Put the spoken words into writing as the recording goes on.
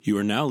You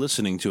are now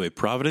listening to a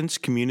Providence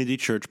Community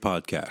Church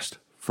podcast.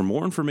 For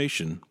more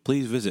information,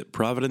 please visit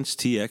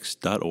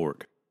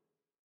providencetx.org.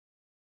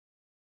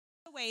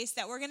 The ways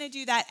that we're going to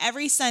do that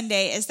every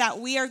Sunday is that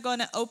we are going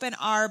to open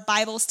our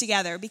Bibles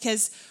together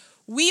because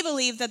we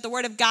believe that the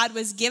Word of God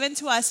was given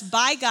to us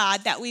by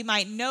God that we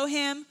might know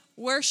Him,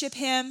 worship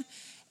Him,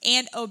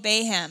 and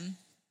obey Him.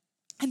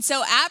 And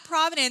so at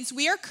Providence,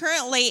 we are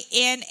currently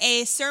in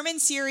a sermon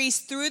series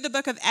through the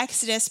book of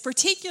Exodus,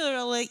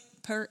 particularly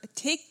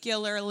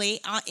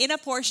in a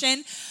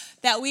portion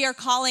that we are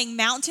calling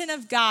Mountain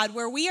of God,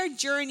 where we are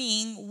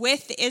journeying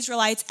with the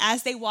Israelites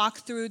as they walk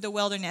through the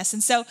wilderness.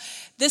 And so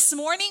this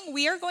morning,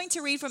 we are going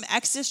to read from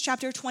Exodus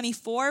chapter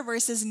 24,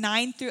 verses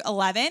 9 through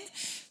 11.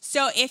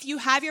 So if you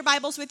have your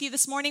Bibles with you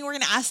this morning, we're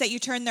going to ask that you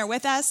turn there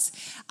with us.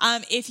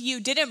 If you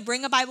didn't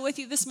bring a Bible with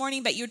you this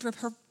morning, but you'd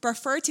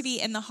prefer to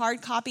be in the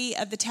hard copy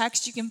of the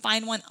text, you can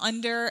find one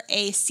under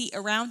a seat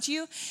around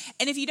you.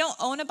 And if you don't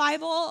own a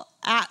Bible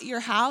at your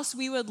house,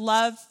 we would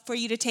love for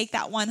you to take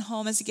that one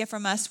home as a gift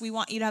from us. We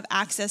want you to have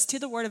access to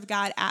the Word of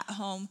God at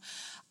home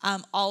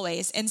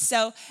always. And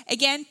so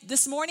again,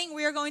 this morning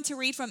we are going to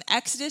read from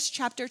Exodus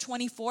chapter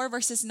 24,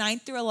 verses 9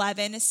 through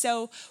 11.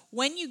 So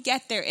when you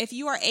get there, if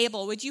you are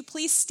able, would you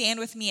please stand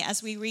with me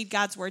as we read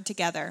God's Word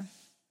together?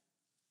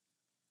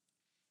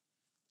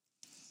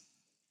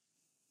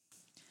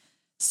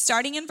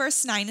 Starting in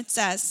verse 9, it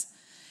says,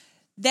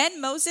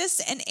 "Then Moses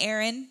and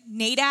Aaron,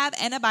 Nadab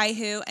and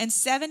Abihu, and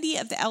 70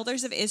 of the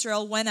elders of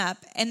Israel went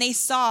up, and they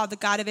saw the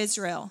God of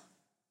Israel.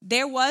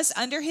 There was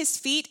under his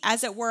feet,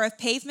 as it were, a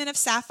pavement of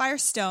sapphire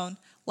stone,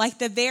 like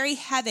the very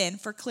heaven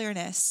for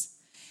clearness.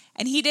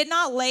 And he did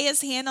not lay his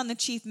hand on the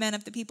chief men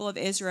of the people of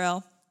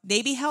Israel.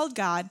 They beheld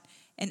God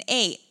and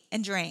ate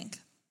and drank."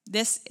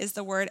 This is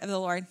the word of the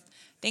Lord.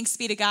 Thanks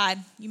be to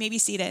God. You may be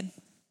seated.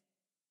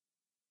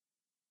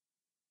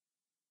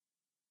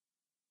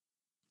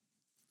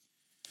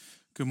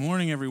 Good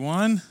morning,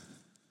 everyone.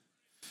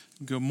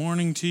 Good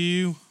morning to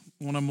you.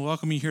 I want to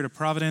welcome you here to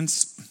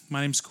Providence.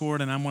 My name's Kort,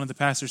 and I'm one of the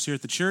pastors here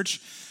at the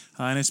church.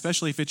 And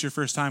especially if it's your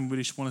first time, we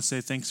just want to say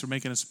thanks for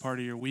making us a part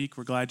of your week.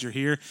 We're glad you're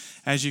here.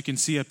 As you can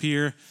see up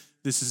here,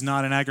 this is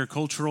not an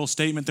agricultural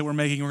statement that we're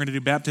making. We're going to do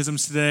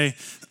baptisms today.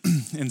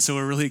 And so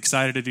we're really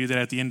excited to do that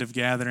at the end of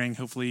gathering.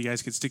 Hopefully you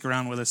guys could stick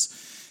around with us.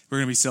 We're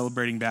going to be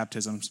celebrating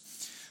baptisms.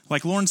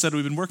 Like Lauren said,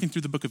 we've been working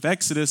through the book of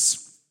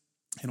Exodus,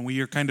 and we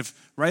are kind of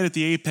right at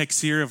the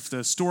apex here of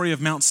the story of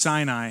Mount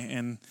Sinai.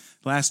 And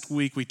last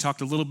week we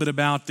talked a little bit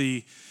about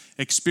the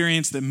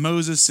experience that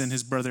Moses and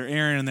his brother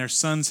Aaron and their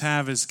sons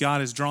have as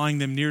God is drawing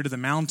them near to the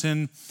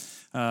mountain,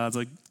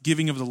 the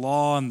giving of the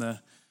law and the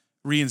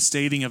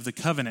reinstating of the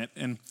covenant.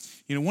 And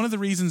one of the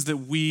reasons that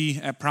we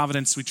at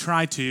Providence, we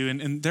try to,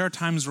 and there are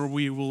times where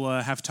we will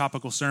have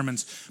topical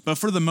sermons, but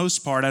for the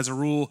most part, as a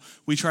rule,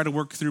 we try to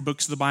work through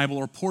books of the Bible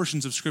or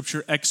portions of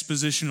Scripture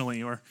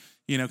expositionally, or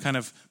kind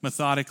of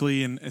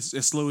methodically and as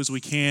slow as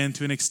we can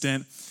to an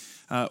extent.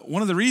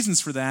 One of the reasons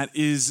for that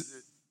is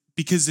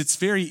because it's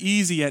very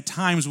easy at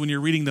times when you're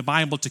reading the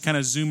Bible to kind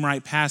of zoom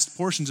right past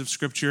portions of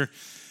Scripture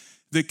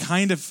that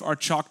kind of are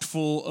chocked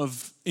full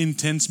of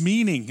intense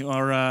meaning,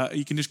 or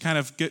you can just kind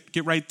of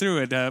get right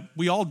through it.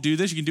 We all do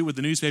this. You can do it with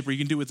the newspaper. You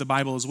can do it with the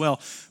Bible as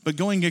well. But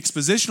going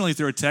expositionally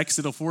through a text,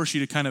 it'll force you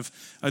to kind of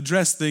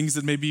address things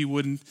that maybe you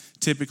wouldn't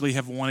typically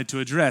have wanted to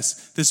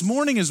address. This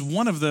morning is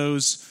one of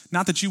those,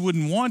 not that you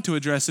wouldn't want to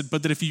address it,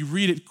 but that if you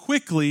read it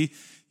quickly,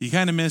 you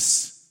kind of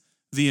miss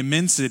the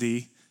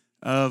immensity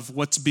of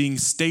what's being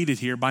stated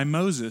here by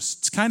Moses.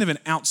 It's kind of an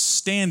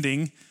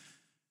outstanding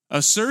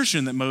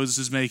assertion that Moses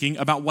is making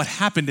about what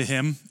happened to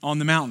him on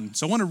the mountain.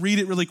 So I want to read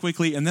it really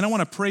quickly, and then I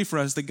want to pray for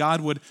us that God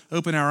would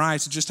open our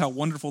eyes to just how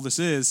wonderful this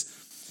is.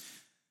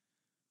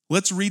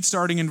 Let's read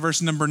starting in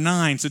verse number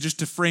 9. So just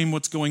to frame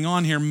what's going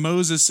on here,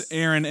 Moses,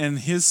 Aaron, and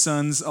his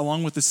sons,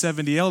 along with the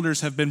 70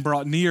 elders, have been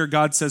brought near.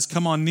 God says,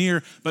 "Come on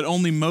near," but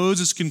only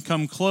Moses can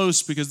come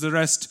close because the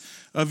rest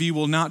of you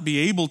will not be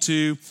able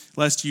to,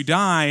 lest you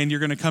die, and you're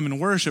going to come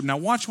and worship. Now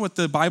watch what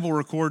the Bible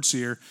records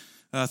here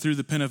through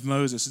the pen of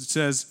Moses. It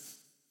says,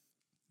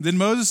 "Then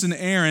Moses and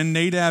Aaron,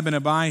 Nadab and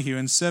Abihu,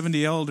 and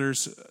 70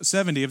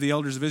 of the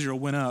elders of Israel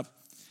went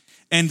up,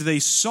 and they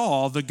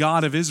saw the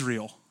God of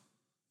Israel."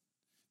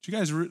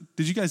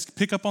 Did you guys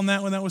pick up on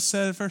that when that was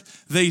said at first?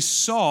 They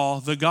saw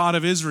the God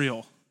of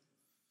Israel.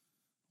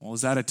 Well,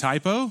 is that a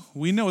typo?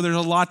 We know there's a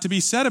lot to be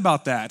said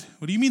about that.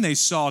 What do you mean they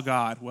saw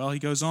God? Well, he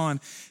goes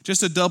on, just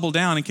to double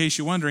down in case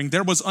you're wondering,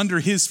 there was under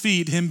his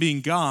feet, him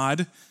being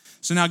God.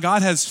 So now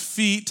God has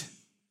feet,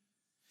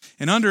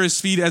 and under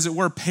his feet, as it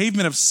were,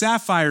 pavement of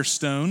sapphire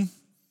stone,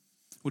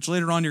 which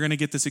later on you're going to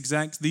get these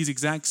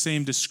exact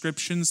same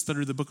descriptions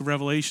through the book of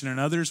Revelation and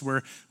others,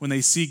 where when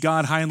they see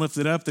God high and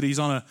lifted up, that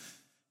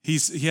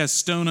he has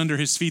stone under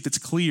his feet that's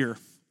clear. It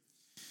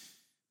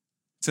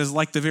says,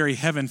 like the very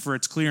heaven for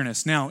its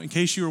clearness. Now, in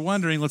case you were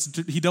wondering,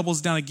 he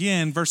doubles down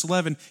again, verse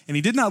 11, "And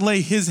he did not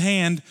lay his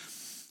hand,"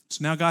 so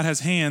now God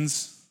has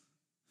hands,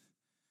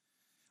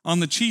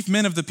 "on the chief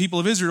men of the people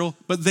of Israel,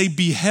 but they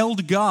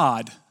beheld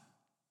God,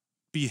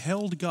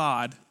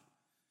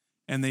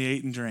 and they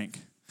ate and drank."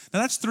 Now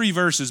that's 3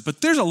 verses,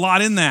 but there's a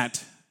lot in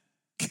that.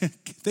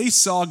 They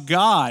saw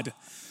God.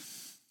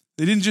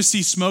 They didn't just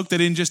see smoke. They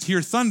didn't just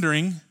hear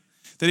thundering.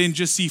 They didn't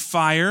just see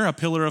fire, a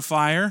pillar of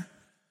fire.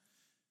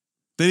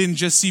 They didn't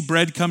just see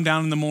bread come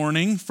down in the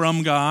morning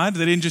from God.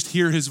 They didn't just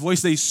hear his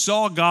voice. They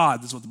saw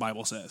God, that's what the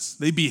Bible says.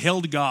 They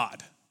beheld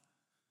God.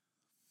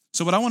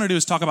 So what I want to do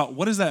is talk about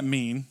what does that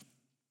mean?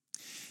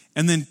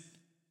 And then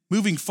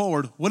moving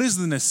forward, what is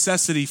the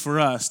necessity for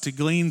us to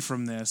glean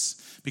from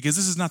this? Because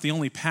this is not the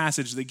only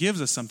passage that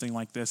gives us something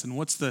like this. And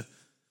what's the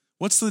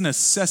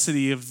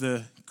necessity of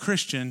the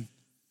Christian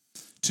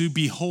to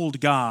behold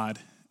God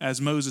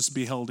as Moses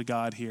beheld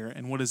God here?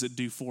 And what does it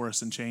do for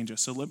us and change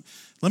us? So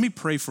let me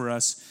pray for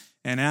us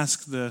and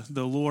ask the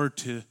Lord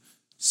to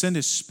send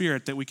his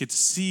Spirit that we could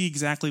see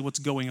exactly what's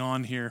going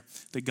on here,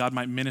 that God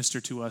might minister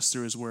to us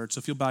through his word. So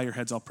if you'll bow your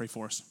heads, I'll pray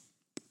for us.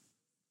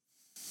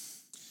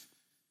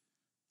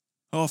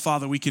 Oh,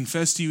 Father, we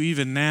confess to you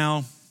even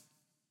now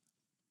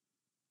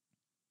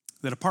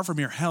that apart from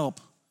your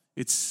help,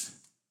 it's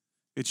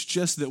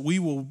just that we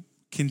will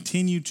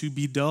continue to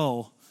be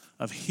dull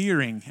of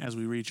hearing as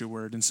we read your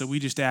word. And so we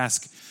just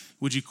ask,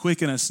 would you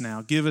quicken us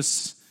now? Give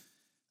us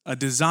a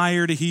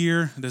desire to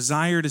hear, a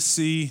desire to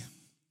see,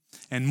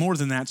 and more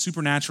than that,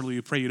 supernaturally,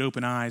 we pray you'd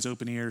open eyes,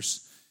 open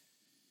ears,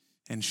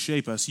 and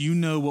shape us. You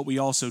know what we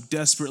also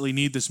desperately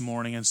need this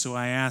morning, and so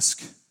I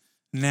ask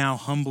now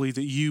humbly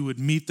that you would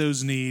meet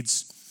those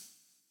needs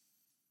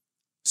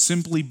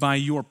simply by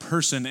your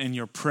person and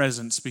your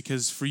presence,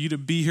 because for you to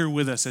be here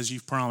with us as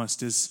you've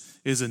promised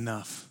is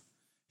enough.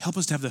 Help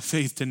us to have the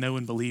faith to know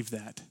and believe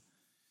that,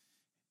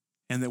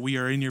 and that we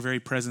are in your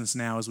very presence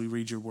now as we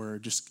read your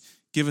word. Just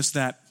give us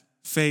that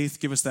faith,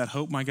 give us that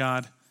hope, my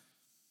God,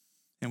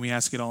 and we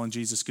ask it all in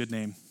Jesus' good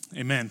name.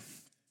 Amen.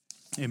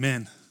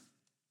 Amen.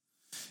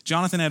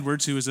 Jonathan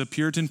Edwards, who was a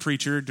Puritan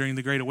preacher during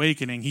the Great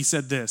Awakening, he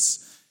said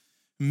this: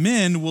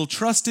 men will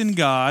trust in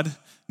God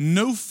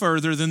no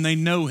further than they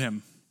know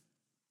him,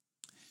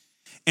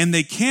 and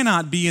they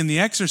cannot be in the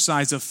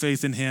exercise of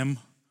faith in him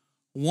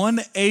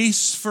one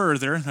ace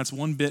further, that's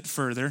 1 bit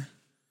further,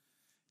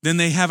 than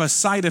they have a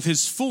sight of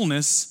his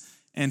fullness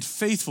and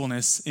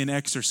faithfulness in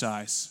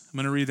exercise. I'm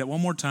going to read that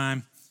one more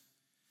time.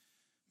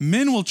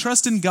 Men will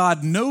trust in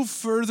God no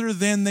further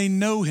than they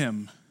know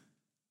him,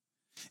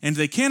 and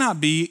they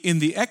cannot be in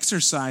the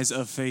exercise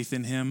of faith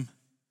in him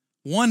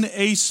one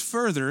ace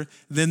further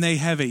than they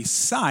have a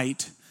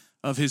sight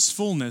of his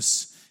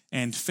fullness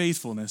and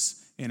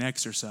faithfulness in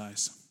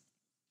exercise.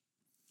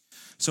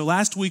 So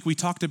last week we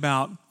talked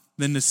about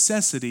the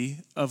necessity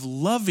of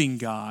loving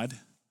God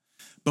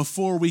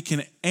before we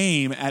can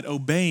aim at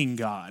obeying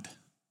God.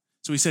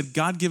 So we said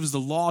God gives the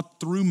law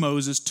through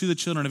Moses to the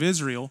children of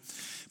Israel,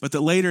 but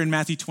that later in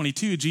Matthew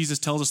 22, Jesus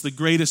tells us the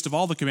greatest of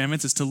all the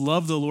commandments is to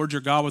love the Lord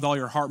your God with all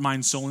your heart,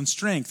 mind, soul, and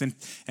strength.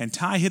 And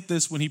Ty hit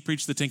this when he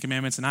preached the 10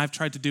 Commandments, and I've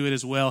tried to do it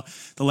as well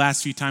the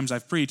last few times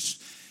I've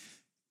preached.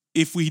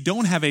 If we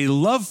don't have a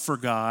love for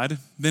God,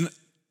 then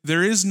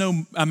there is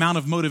no amount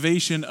of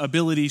motivation,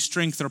 ability,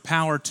 strength, or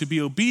power to be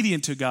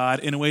obedient to God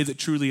in a way that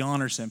truly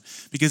honors him.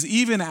 Because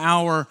even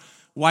our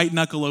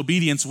white-knuckle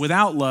obedience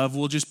without love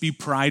will just be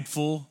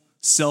prideful,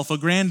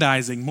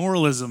 self-aggrandizing,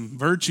 moralism,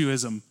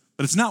 virtuism,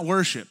 but it's not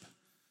worship.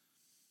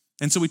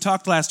 And so we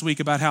talked last week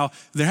about how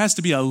there has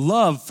to be a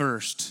love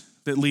first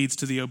that leads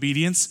to the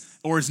obedience,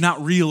 or it's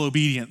not real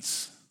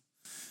obedience.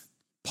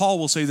 Paul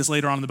will say this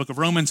later on in the book of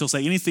Romans. He'll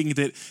say anything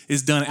that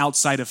is done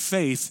outside of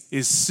faith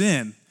is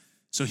sin.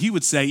 So he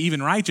would say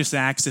even righteous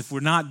acts, if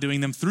we're not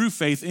doing them through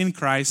faith in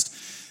Christ,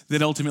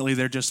 that ultimately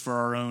they're just for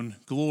our own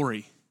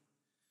glory.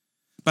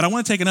 But I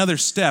want to take another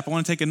step. I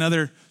want to take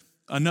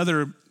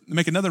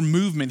make another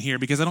movement here,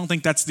 because I don't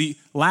think that's the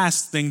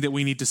last thing that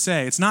we need to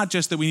say. It's not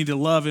just that we need to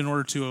love in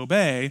order to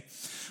obey,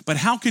 but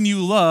how can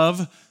you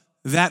love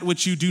that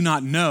which you do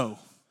not know?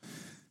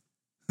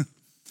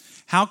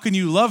 How can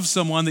you love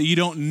someone that you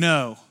don't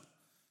know?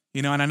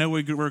 And I know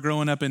we're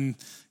growing up in,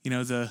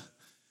 the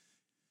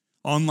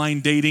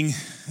online dating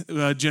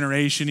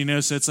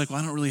generation, so it's like, well,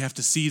 I don't really have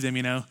to see them,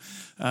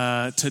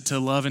 to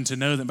love and to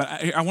know them. But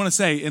I want to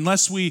say,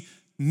 unless we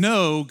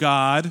know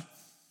God,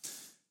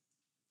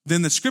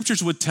 then the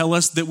scriptures would tell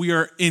us that we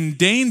are in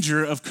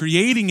danger of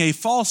creating a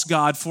false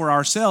God for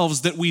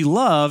ourselves that we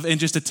love and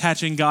just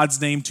attaching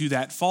God's name to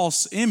that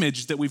false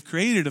image that we've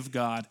created of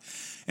God.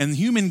 And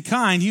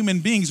humankind, human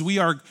beings, we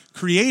are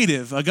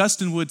creative.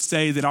 Augustine would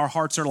say that our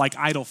hearts are like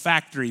idol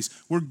factories.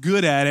 We're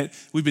good at it.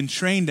 We've been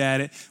trained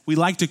at it. We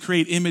like to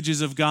create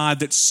images of God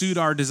that suit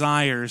our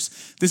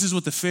desires. This is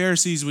what the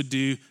Pharisees would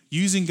do,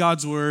 using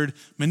God's word,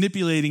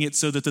 manipulating it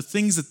so that the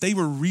things that they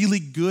were really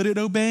good at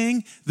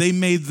obeying, they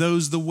made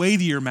those the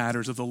weightier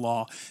matters of the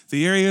law.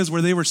 The areas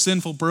where they were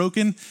sinful,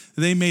 broken,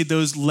 they made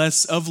those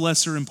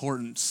lesser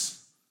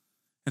importance.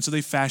 And so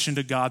they fashioned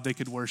a God they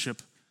could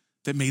worship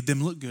that made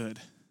them look good.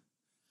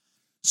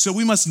 So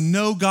we must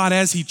know God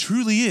as he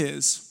truly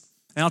is.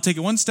 And I'll take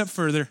it one step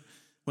further.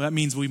 Well, that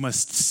means we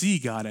must see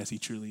God as he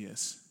truly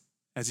is,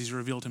 as he's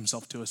revealed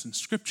himself to us in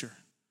Scripture.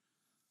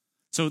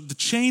 So the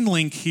chain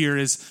link here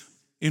is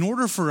in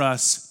order for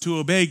us to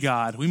obey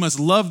God, we must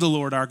love the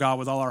Lord our God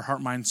with all our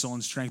heart, mind, soul,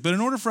 and strength. But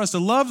in order for us to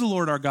love the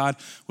Lord our God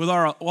with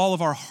all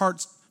of our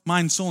heart,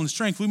 mind, soul, and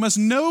strength, we must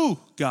know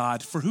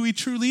God for who he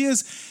truly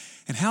is.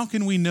 And how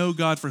can we know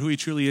God for who he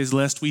truly is,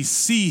 lest we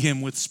see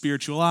him with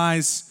spiritual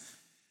eyes?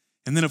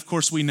 And then, of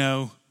course, we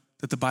know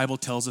that the Bible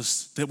tells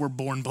us that we're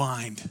born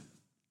blind. It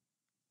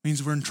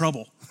means we're in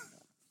trouble,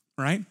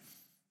 right?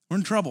 We're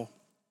in trouble.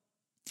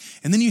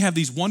 And then you have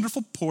these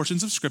wonderful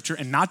portions of Scripture,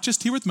 and not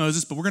just here with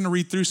Moses, but we're going to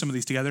read through some of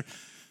these together,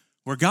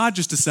 where God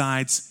just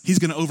decides he's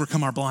going to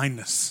overcome our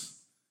blindness,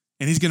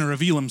 and he's going to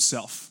reveal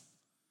himself.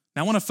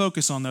 Now, I want to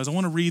focus on those. I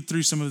want to read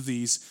through some of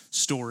these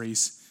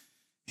stories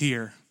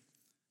here,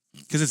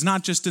 because it's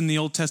not just in the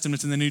Old Testament,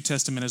 it's in the New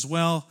Testament as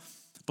well.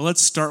 But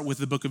let's start with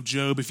the book of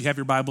Job. If you have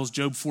your Bibles,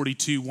 Job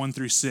 42, 1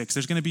 through 6.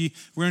 We're going to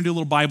do a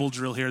little Bible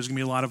drill here. There's going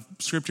to be a lot of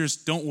scriptures.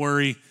 Don't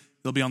worry,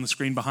 they'll be on the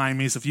screen behind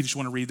me. So if you just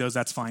want to read those,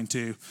 that's fine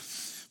too.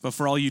 But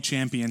for all you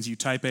champions, you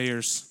type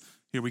A'ers,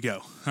 here we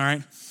go. All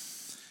right.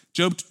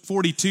 Job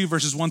 42,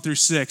 verses 1 through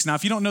 6. Now,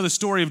 if you don't know the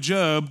story of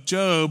Job,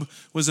 Job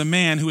was a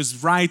man who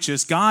was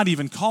righteous. God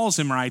even calls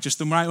him righteous,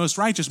 the most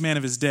righteous man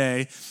of his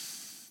day.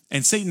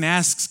 And Satan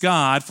asks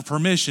God for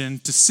permission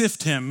to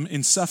sift him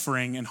in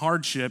suffering and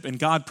hardship, and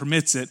God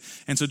permits it.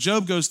 And so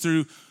Job goes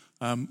through,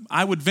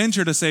 I would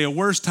venture to say, a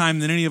worse time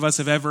than any of us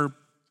have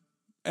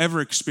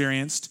ever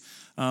experienced.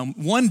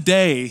 One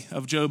day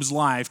of Job's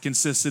life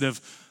consisted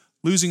of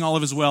losing all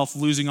of his wealth,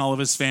 losing all of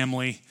his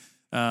family,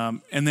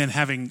 and then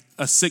having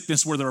a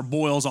sickness where there are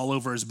boils all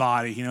over his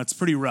body. It's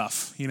pretty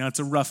rough. It's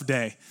a rough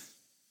day.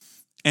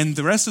 And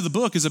the rest of the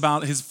book is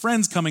about his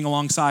friends coming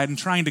alongside and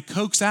trying to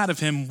coax out of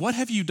him, what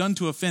have you done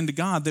to offend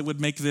God that would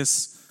make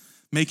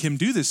him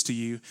do this to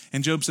you?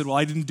 And Job said, well,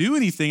 I didn't do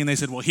anything. And they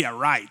said, well, yeah,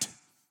 right.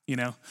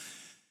 And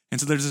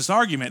so there's this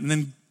argument. And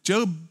then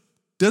Job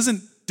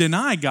doesn't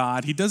deny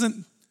God. He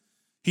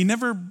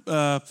never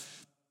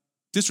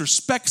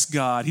disrespects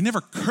God. He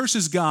never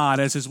curses God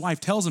as his wife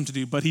tells him to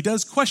do, but he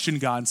does question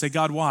God and say,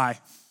 God,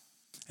 why?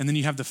 And then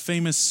you have the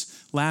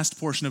famous last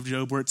portion of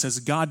Job where it says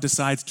God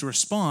decides to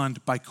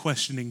respond by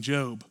questioning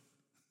Job.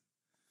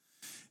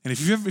 And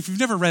if you've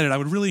never read it, I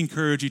would really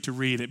encourage you to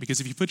read it, because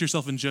if you put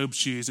yourself in Job's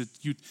shoes,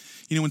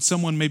 when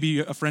someone, maybe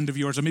a friend of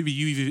yours, or maybe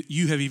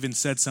you have even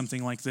said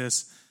something like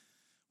this,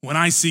 when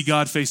I see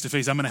God face to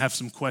face, I'm going to have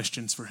some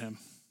questions for him.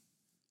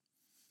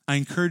 I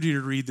encourage you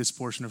to read this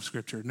portion of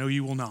Scripture. No,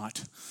 you will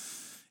not.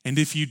 And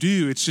if you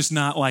do, it's just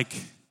not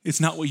it's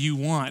not what you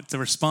want. The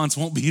response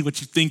won't be what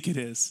you think it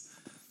is.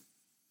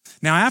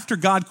 Now, after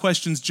God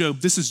questions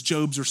Job, this is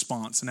Job's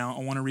response. Now,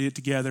 I want to read it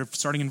together,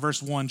 starting in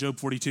verse 1, Job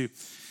 42.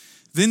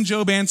 Then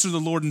Job answered the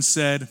Lord and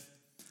said,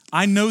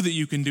 I know that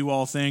you can do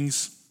all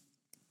things,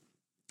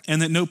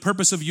 and that no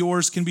purpose of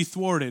yours can be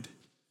thwarted.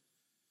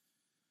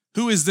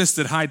 Who is this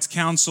that hides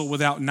counsel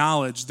without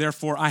knowledge?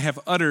 Therefore, I have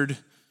uttered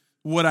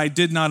what I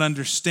did not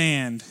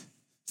understand,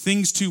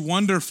 things too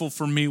wonderful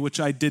for me which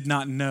I did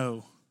not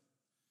know.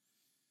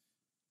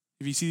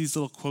 If you see these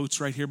little quotes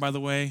right here, by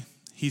the way,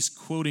 he's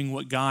quoting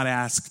what God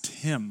asked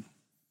him.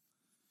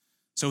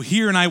 So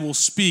hear and I will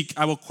speak,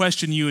 I will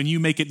question you and you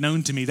make it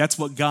known to me. That's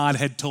what God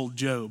had told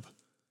Job.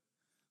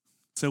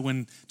 So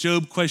when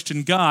Job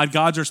questioned God,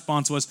 God's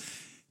response was,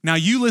 now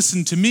you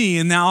listen to me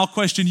and now I'll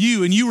question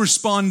you and you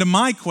respond to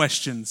my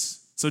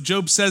questions. So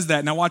Job says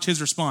that. Now watch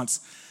his response.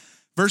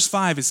 Verse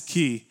 5 is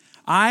key.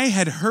 I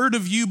had heard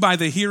of you by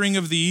the hearing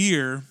of the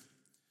ear,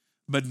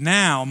 but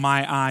now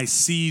my eye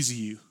sees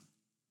you.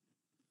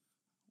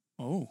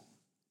 Oh.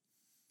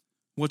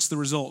 What's the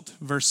result?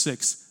 Verse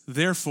 6,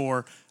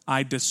 therefore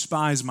I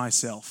despise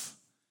myself,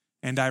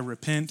 and I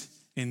repent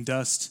in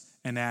dust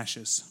and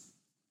ashes.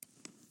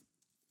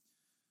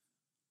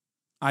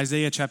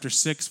 Isaiah chapter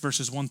 6,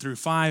 verses 1 through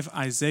 5.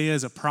 Isaiah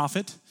is a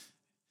prophet.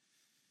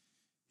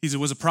 He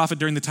was a prophet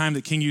during the time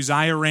that King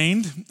Uzziah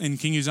reigned, and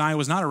King Uzziah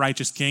was not a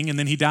righteous king, and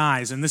then he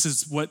dies. And this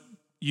is what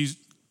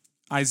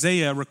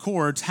Isaiah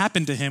records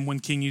happened to him when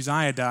King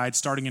Uzziah died,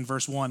 starting in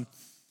verse 1.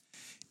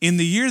 In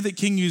the year that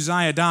King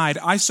Uzziah died,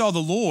 I saw the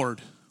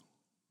Lord,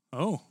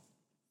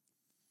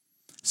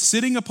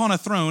 sitting upon a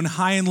throne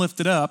high and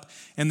lifted up,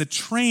 and the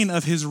train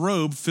of his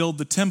robe filled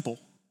the temple.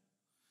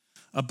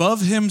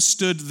 Above him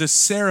stood the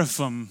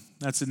seraphim,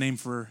 that's a name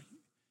for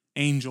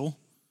angel.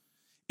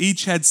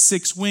 Each had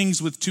 6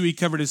 wings, with 2 he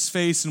covered his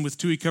face, and with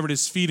 2 he covered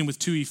his feet, and with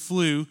 2 he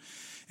flew.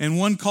 And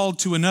one called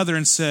to another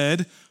and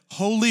said,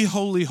 Holy,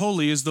 holy,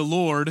 holy is the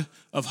Lord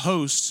of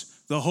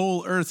hosts. The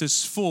whole earth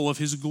is full of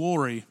his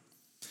glory.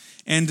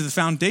 And the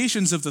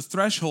foundations of the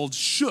threshold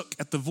shook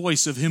at the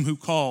voice of him who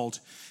called,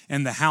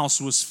 and the house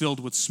was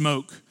filled with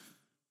smoke.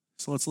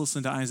 So let's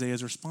listen to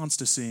Isaiah's response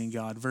to seeing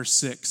God. Verse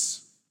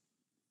 6.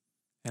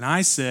 And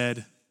I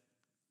said,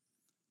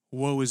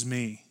 woe is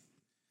me,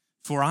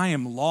 for I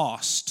am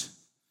lost.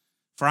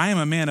 For I am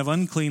a man of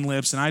unclean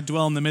lips, and I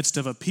dwell in the midst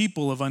of a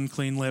people of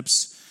unclean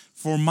lips.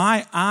 For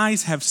my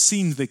eyes have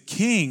seen the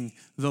King,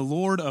 the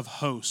Lord of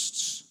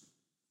hosts.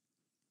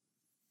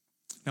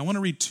 Now, I want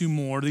to read 2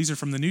 more. These are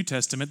from the New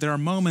Testament. There are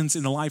moments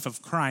in the life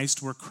of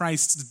Christ where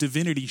Christ's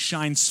divinity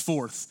shines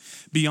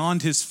forth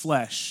beyond his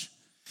flesh.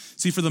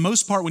 See, for the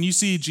most part, when you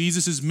see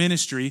Jesus'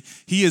 ministry,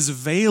 he is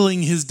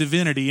veiling his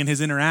divinity in his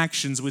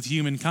interactions with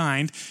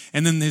humankind,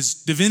 and then his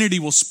divinity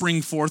will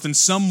spring forth, and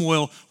some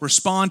will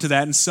respond to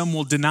that, and some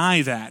will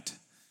deny that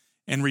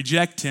and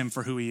reject him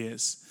for who he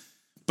is.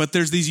 But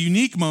there's these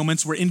unique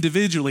moments where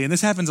individually, and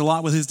this happens a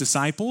lot with his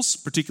disciples,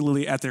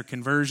 particularly at their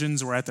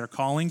conversions or at their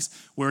callings,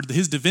 where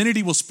his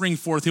divinity will spring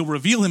forth, he'll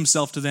reveal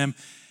himself to them,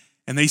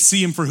 and they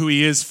see him for who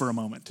he is for a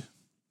moment.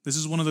 This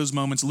is one of those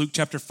moments, Luke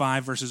chapter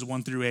 5, verses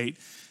 1 through 8.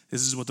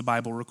 This is what the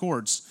Bible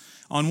records.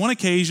 On one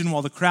occasion,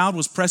 while the crowd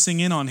was pressing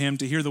in on him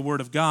to hear the word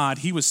of God,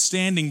 he was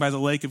standing by the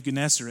lake of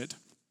Gennesaret.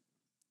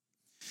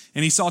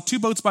 And he saw two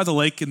boats by the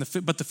lake,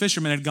 but the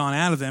fishermen had gone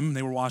out of them, and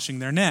they were washing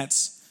their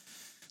nets.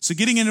 So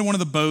getting into one of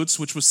the boats,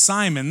 which was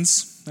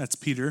Simon's, that's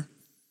Peter,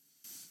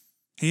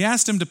 he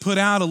asked him to put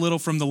out a little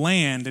from the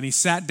land, and he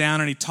sat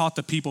down and he taught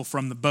the people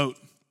from the boat.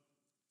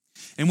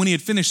 And when he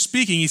had finished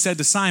speaking, he said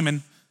to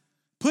Simon,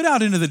 "Put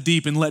out into the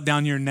deep and let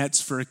down your nets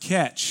for a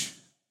catch."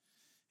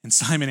 And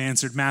Simon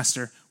answered,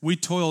 "Master, we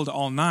toiled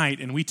all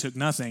night and we took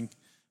nothing,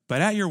 but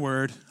at your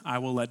word I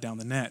will let down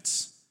the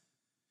nets."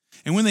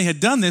 And when they had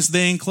done this,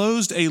 they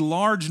enclosed a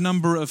large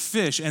number of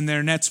fish, and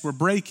their nets were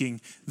breaking.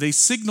 They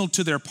signaled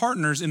to their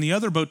partners in the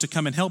other boat to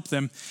come and help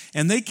them,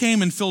 and they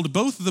came and filled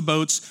both of the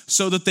boats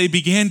so that they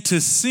began to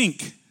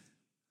sink.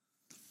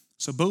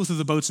 So both of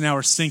the boats now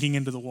are sinking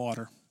into the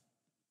water.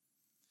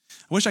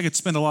 I wish I could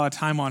spend a lot of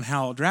time on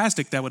how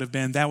drastic that would have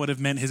been. That would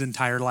have meant his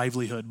entire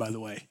livelihood, by the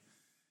way.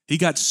 He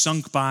got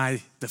sunk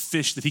by the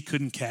fish that he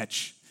couldn't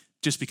catch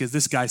just because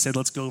this guy said,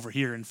 "Let's go over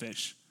here and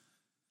fish."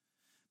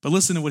 But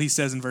listen to what he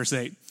says in verse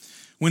 8.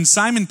 When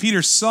Simon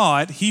Peter saw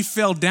it, he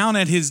fell down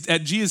at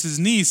Jesus'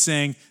 knees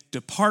saying,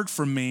 "Depart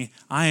from me,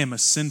 I am a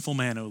sinful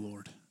man, O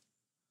Lord."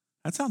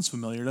 That sounds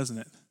familiar, doesn't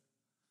it?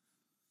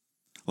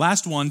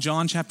 Last one,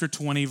 John chapter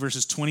 20,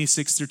 verses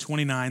 26 through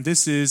 29.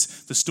 This is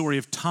the story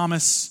of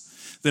Thomas,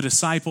 the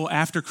disciple.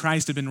 After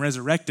Christ had been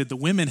resurrected, the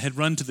women had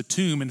run to the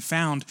tomb and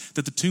found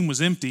that the tomb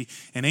was empty,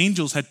 and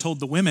angels had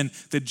told the women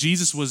that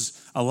Jesus was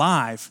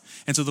alive.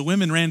 And so the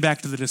women ran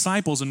back to the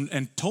disciples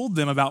and told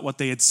them about what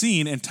they had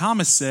seen. And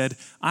Thomas said,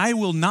 "I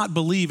will not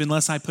believe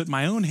unless I put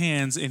my own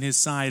hands in his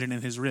side and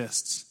in his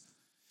wrists."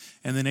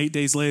 And then 8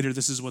 days later,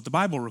 this is what the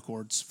Bible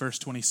records, verse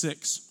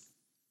 26.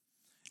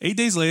 8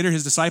 days later,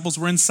 his disciples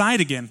were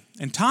inside again,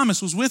 and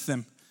Thomas was with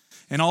them.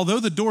 And although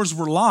the doors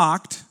were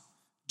locked,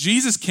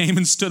 Jesus came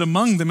and stood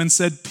among them and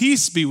said,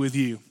 "Peace be with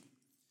you."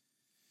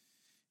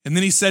 And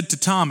then he said to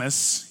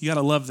Thomas, you got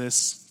to love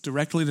this,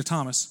 directly to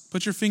Thomas,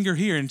 "Put your finger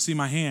here and see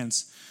my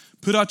hands.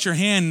 Put out your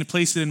hand and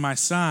place it in my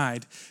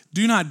side.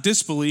 Do not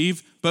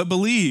disbelieve, but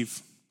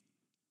believe."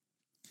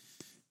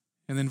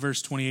 And then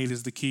verse 28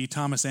 is the key.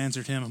 Thomas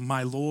answered him,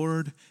 "My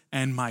Lord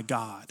and my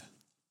God."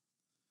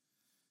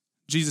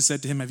 Jesus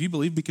said to him, "Have you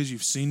believed because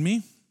you've seen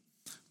me?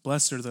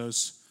 Blessed are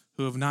those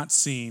who have not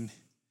seen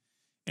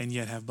and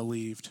yet have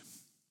believed."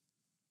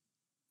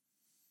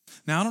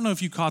 Now, I don't know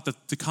if you caught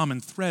the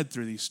common thread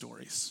through these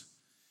stories,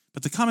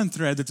 but the common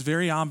thread that's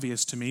very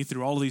obvious to me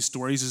through all of these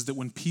stories is that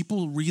when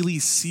people really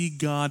see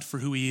God for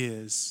who he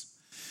is,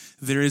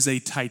 there is a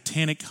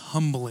titanic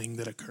humbling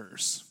that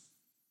occurs.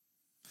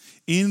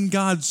 In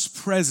God's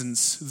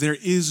presence, there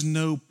is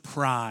no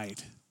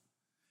pride,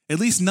 at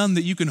least none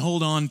that you can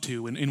hold on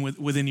to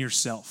within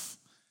yourself.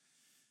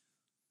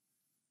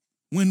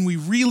 When we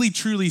really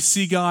truly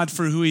see God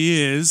for who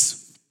he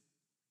is,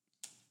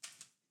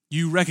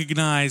 you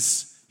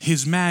recognize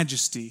his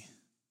majesty.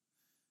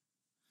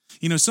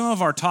 You know, some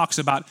of our talks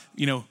about,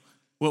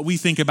 what we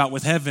think about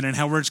with heaven and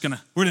how we're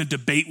gonna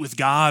debate with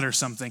God or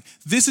something.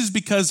 This is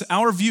because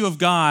our view of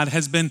God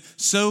has been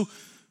so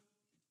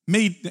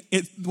made,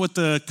 what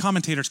the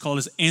commentators call it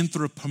is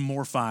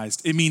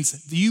anthropomorphized. It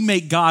means you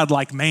make God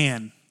like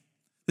man.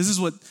 This is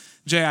what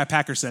J.I.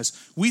 Packer says.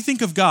 We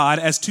think of God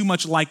as too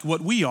much like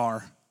what we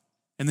are.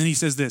 And then he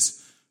says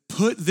this,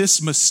 "Put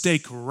this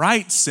mistake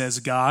right, says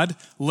God.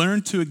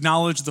 Learn to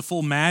acknowledge the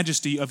full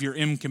majesty of your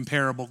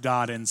incomparable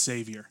God and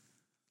Savior."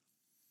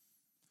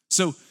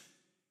 So,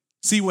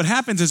 see, what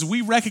happens is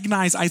we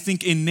recognize, I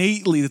think,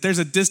 innately that there's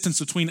a distance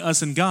between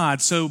us and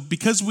God. So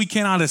because we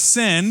cannot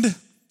ascend,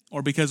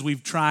 or because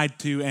we've tried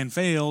to and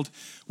failed,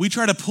 we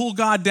try to pull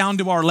God down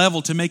to our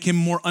level to make him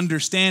more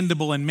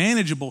understandable and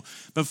manageable.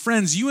 But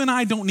friends, you and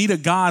I don't need a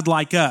God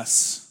like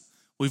us.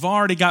 We've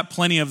already got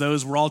plenty of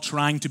those we're all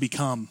trying to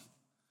become.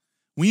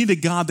 We need a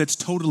God that's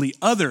totally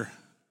other.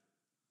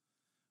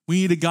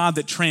 We need a God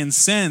that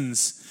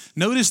transcends.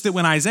 Notice that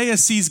when Isaiah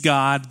sees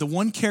God, the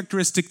one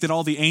characteristic that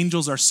all the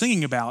angels are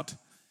singing about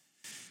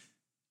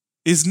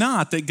is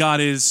not that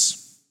God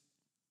is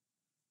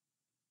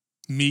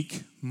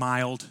meek,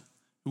 mild,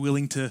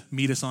 willing to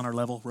meet us on our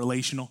level,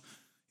 relational.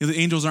 The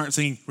angels aren't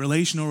saying,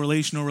 relational,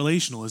 relational,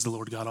 relational is the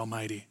Lord God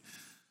Almighty.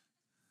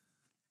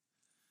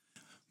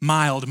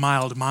 Mild,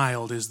 mild,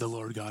 mild is the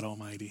Lord God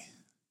Almighty.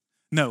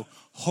 No,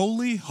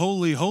 holy,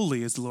 holy,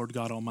 holy is the Lord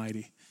God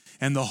Almighty.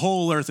 And the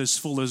whole earth is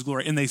full of his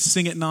glory. And they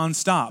sing it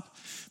nonstop.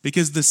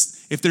 Because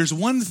if there's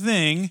one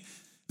thing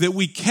that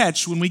we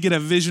catch when we get a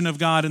vision of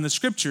God in the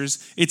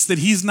scriptures. It's that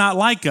he's not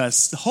like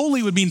us.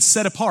 Holy would mean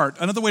set apart.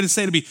 Another way to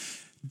say it would be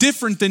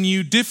different than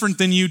you, different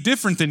than you,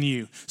 different than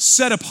you.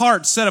 Set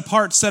apart, set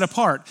apart, set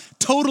apart.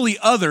 Totally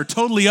other,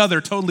 totally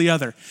other, totally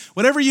other.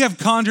 Whatever you have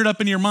conjured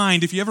up in your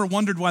mind, if you ever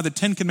wondered why the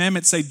 10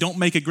 Commandments say don't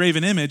make a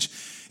graven image,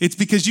 it's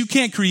because you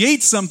can't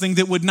create something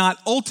that would not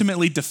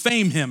ultimately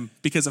defame him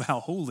because of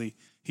how holy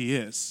he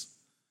is.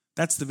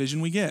 That's the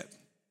vision we get.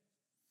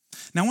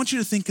 Now, I want you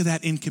to think of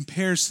that in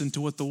comparison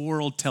to what the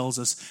world tells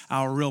us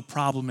our real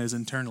problem is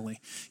internally.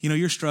 You know,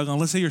 you're struggling.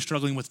 Let's say you're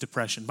struggling with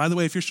depression. By the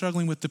way, if you're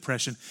struggling with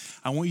depression,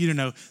 I want you to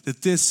know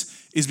that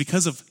this is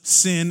because of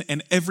sin,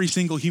 and every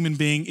single human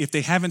being, if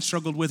they haven't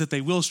struggled with it,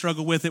 they will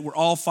struggle with it. We're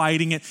all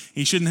fighting it. And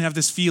you shouldn't have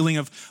this feeling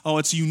of, oh,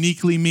 it's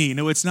uniquely me.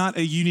 No, it's not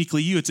a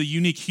uniquely you. It's a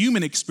unique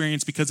human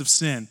experience because of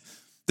sin.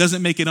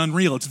 Doesn't make it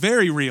unreal. It's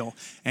very real,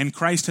 and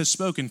Christ has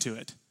spoken to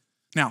it.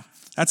 Now,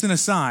 that's an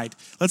aside.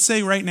 Let's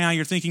say right now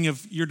you're thinking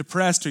of you're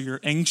depressed or you're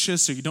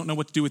anxious or you don't know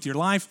what to do with your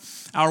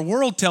life. Our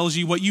world tells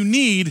you what you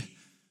need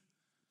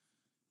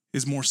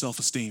is more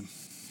self-esteem.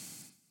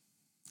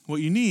 What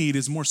you need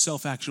is more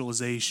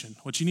self-actualization.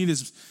 What you need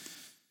is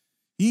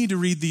you need to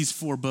read these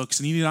 4 books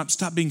and you need to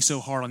stop being so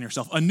hard on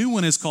yourself. A new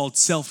one is called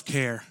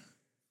self-care.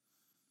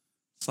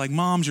 It's like,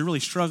 moms, you're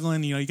really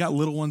struggling. You know, you got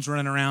little ones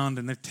running around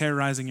and they're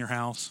terrorizing your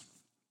house.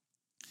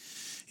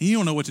 And you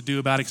don't know what to do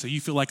about it, so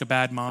you feel like a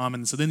bad mom,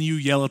 and so then you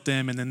yell at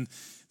them, and then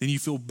you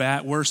feel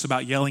worse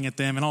about yelling at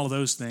them and all of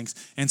those things.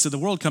 And so the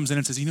world comes in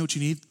and says, you know what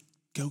you need?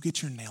 Go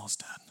get your nails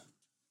done.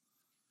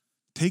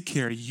 Take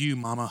care of you,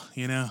 mama,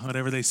 you know,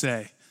 whatever they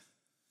say.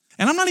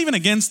 And I'm not even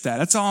against that.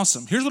 That's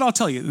awesome. Here's what I'll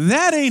tell you.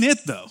 That ain't it,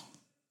 though.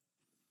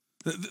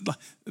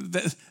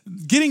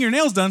 Getting your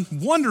nails done,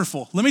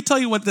 wonderful. Let me tell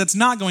you what that's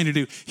not going to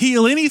do.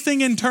 Heal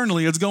anything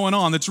internally that's going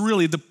on that's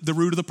really the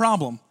root of the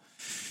problem.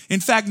 In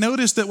fact,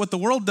 notice that what the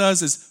world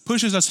does is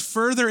pushes us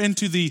further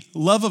into the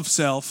love of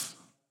self.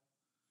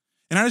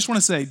 And I just want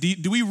to say,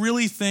 do we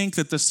really think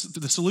that the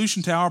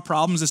solution to our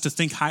problems is to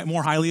think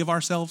more highly of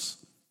ourselves?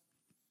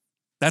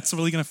 That's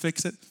really going to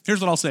fix it?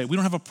 Here's what I'll say. We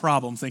don't have a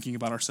problem thinking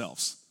about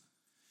ourselves.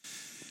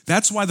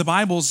 That's why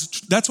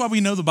we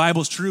know the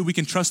Bible's true. We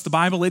can trust the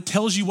Bible. It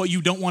tells you what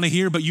you don't want to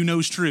hear, but you know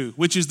is true,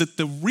 which is that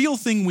the real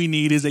thing we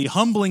need is a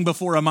humbling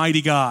before a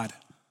mighty God.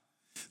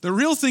 The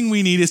real thing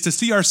we need is to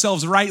see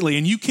ourselves rightly,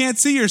 and you can't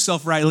see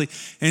yourself rightly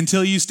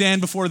until you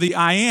stand before the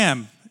I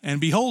am and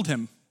behold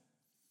him.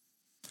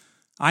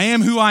 I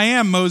am who I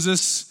am,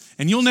 Moses,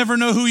 and you'll never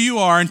know who you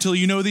are until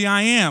you know the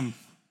I am,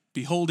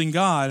 beholding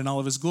God in all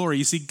of his glory.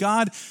 You see,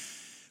 God,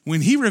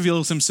 when he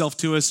reveals himself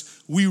to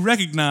us, we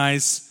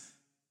recognize,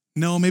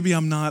 no, maybe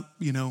I'm not,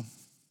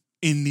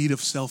 in need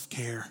of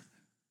self-care.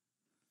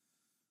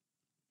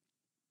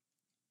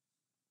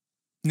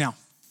 Now,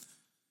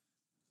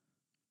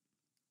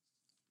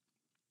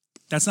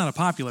 that's not a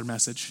popular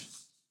message,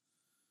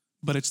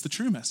 but it's the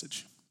true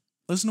message.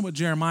 Listen to what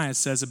Jeremiah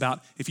says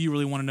about if you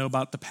really want to know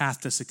about the path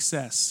to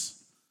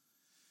success.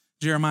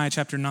 Jeremiah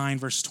chapter 9,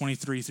 verses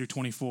 23 through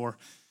 24.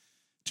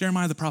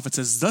 Jeremiah the prophet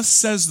says, "Thus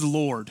says the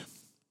Lord,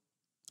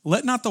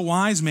 let not the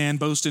wise man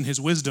boast in his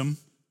wisdom,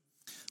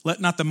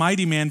 let not the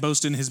mighty man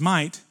boast in his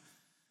might,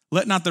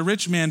 let not the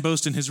rich man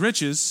boast in his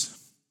riches,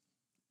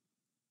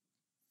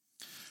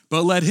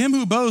 but let him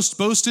who boasts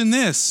boast in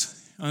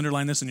this,"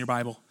 underline this in your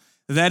Bible,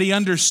 "that he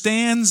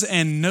understands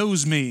and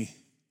knows me,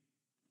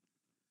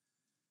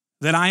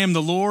 that I am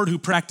the Lord who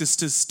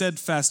practices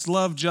steadfast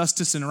love,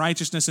 justice, and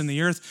righteousness in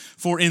the earth.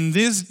 For in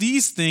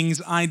these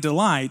things I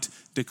delight,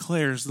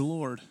 declares the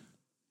Lord."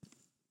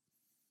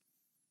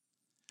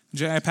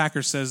 J.I.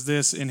 Packer says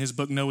this in his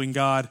book, Knowing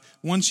God.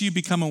 "Once you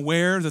become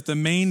aware that the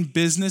main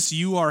business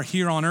you are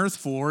here on earth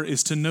for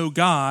is to know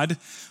God,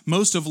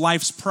 most of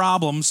life's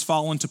problems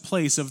fall into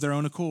place of their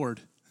own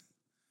accord.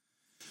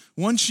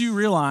 Once you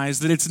realize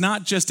that it's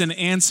not just an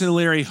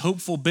ancillary,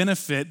 hopeful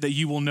benefit that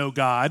you will know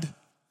God,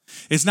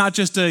 it's not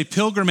just a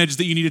pilgrimage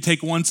that you need to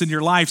take once in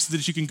your life so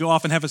that you can go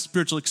off and have a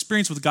spiritual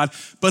experience with God,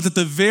 but that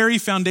the very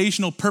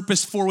foundational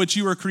purpose for which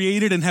you were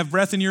created and have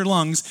breath in your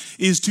lungs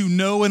is to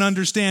know and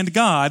understand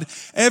God,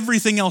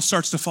 everything else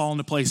starts to fall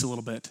into place a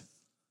little bit.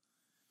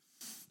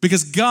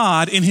 Because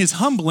God, in his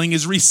humbling,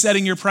 is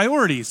resetting your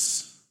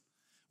priorities.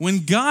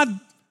 When God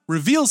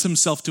reveals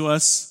himself to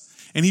us,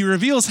 and he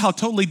reveals how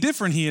totally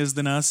different he is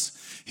than us,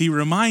 he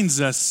reminds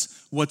us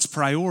what's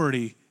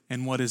priority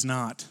and what is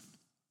not.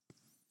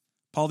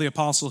 Paul the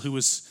Apostle, who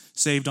was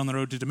saved on the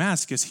road to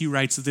Damascus, he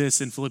writes this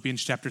in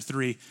Philippians chapter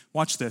 3.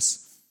 Watch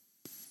this.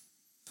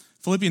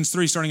 Philippians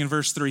 3, starting in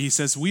verse 3, he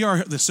says, "We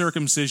are the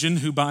circumcision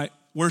who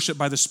worship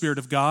by the Spirit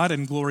of God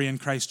and glory in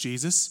Christ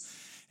Jesus,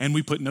 and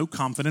we put no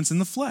confidence in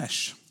the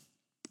flesh."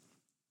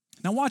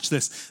 Now watch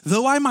this.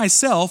 "Though I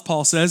myself,"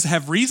 Paul says,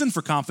 "have reason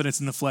for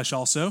confidence in the flesh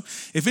also.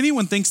 If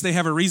anyone thinks they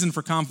have a reason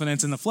for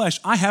confidence in the flesh,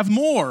 I have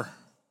more."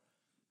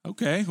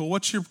 Okay, well,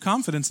 what's your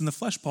confidence in the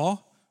flesh,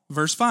 Paul?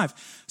 Verse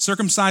 5,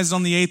 circumcised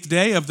on the 8th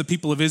day of the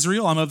people of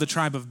Israel. I'm of the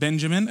tribe of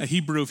Benjamin, a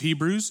Hebrew of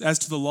Hebrews. As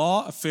to the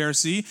law, a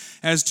Pharisee.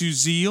 As to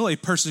zeal, a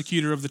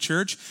persecutor of the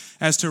church.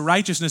 As to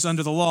righteousness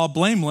under the law,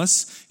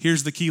 blameless.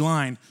 Here's the key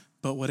line.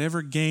 But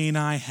whatever gain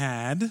I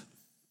had,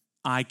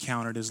 I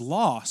counted as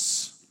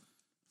loss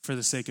for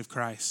the sake of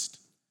Christ.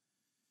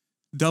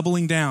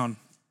 Doubling down.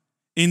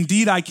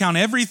 Indeed, I count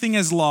everything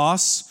as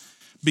loss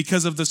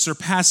because of the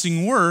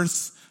surpassing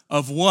worth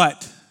of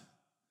what?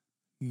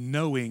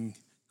 Knowing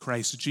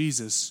Christ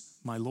Jesus,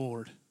 my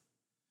Lord.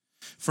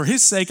 For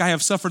his sake I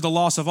have suffered the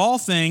loss of all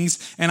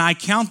things, and I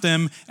count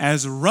them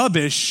as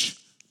rubbish.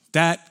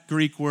 That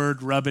Greek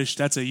word, rubbish,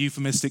 that's a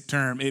euphemistic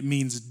term. It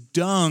means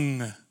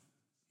dung.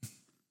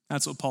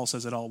 That's what Paul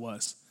says it all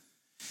was.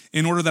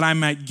 In order that I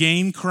might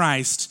gain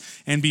Christ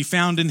and be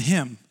found in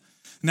him,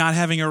 not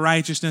having a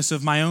righteousness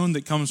of my own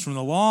that comes from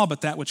the law,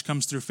 but that which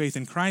comes through faith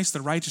in Christ,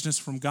 the righteousness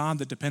from God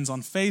that depends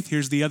on faith.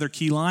 Here's the other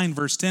key line,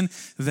 verse 10,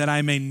 that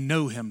I may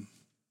know him.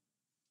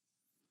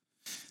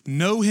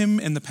 Know him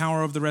in the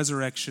power of the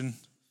resurrection,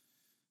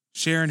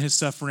 share in his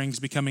sufferings,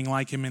 becoming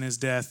like him in his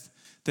death,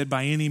 that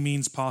by any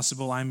means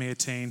possible I may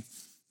attain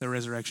the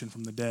resurrection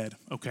from the dead.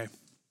 Okay.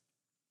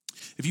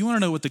 If you want to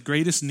know what the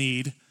greatest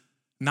need,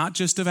 not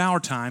just of our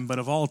time, but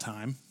of all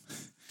time,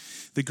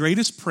 the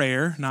greatest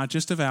prayer, not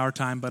just of our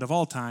time, but of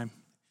all time,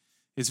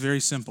 is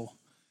very simple.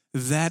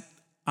 That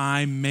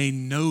I may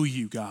know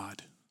you,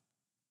 God.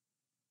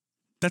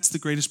 That's the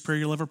greatest prayer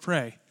you'll ever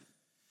pray.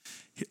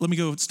 Let me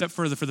go a step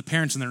further for the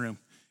parents in the room.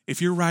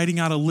 If you're writing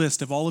out a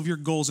list of all of your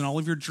goals and all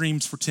of your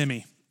dreams for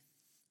Timmy,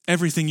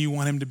 everything you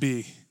want him to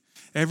be,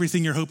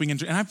 everything you're hoping,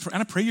 and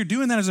I pray you're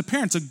doing that as a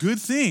parent. It's a good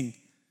thing.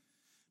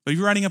 But if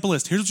you're writing up a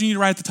list, here's what you need to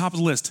write at the top of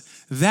the list.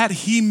 That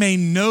he may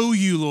know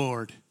you,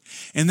 Lord.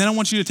 And then I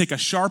want you to take a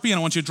Sharpie and I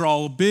want you to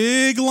draw a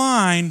big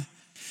line.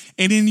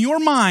 And in your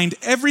mind,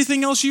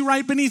 everything else you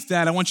write beneath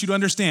that, I want you to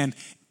understand,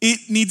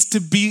 it needs to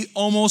be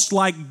almost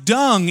like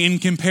dung in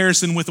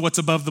comparison with what's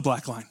above the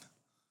black line.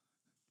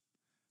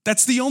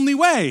 That's the only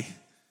way.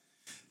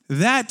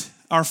 That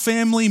our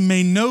family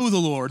may know the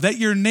Lord, that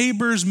your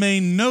neighbors may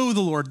know the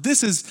Lord.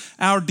 This is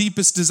our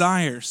deepest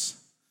desires.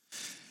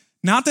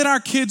 Not that our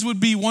kids would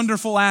be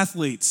wonderful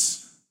athletes.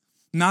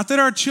 Not that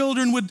our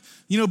children would,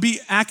 be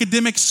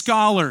academic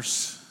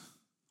scholars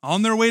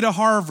on their way to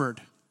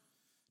Harvard.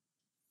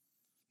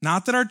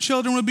 Not that our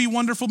children would be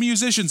wonderful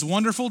musicians,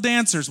 wonderful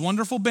dancers,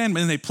 wonderful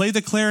bandmen, and they play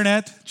the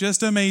clarinet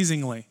just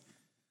amazingly.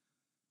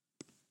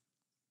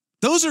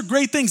 Those are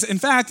great things. In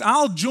fact,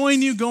 I'll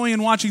join you going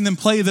and watching them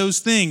play those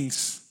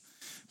things.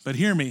 But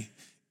hear me,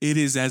 it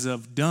is as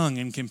of dung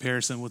in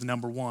comparison with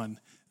number one,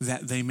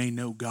 that they may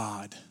know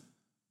God.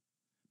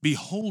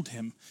 Behold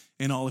him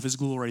in all of his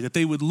glory, that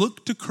they would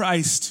look to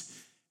Christ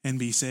and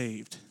be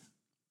saved.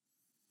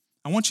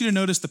 I want you to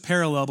notice the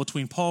parallel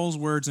between Paul's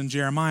words and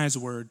Jeremiah's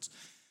words.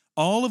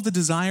 All of the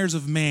desires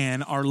of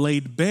man are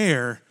laid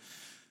bare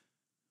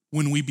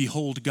when we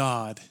behold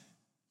God,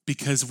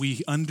 because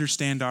we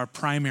understand our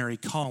primary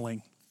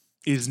calling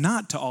is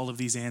not to all of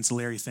these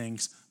ancillary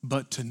things,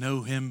 but to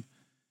know him.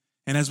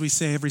 And as we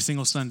say every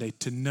single Sunday,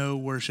 to know,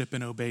 worship,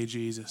 and obey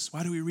Jesus.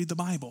 Why do we read the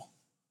Bible?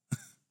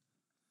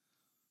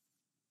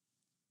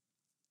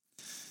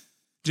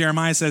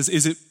 Jeremiah says,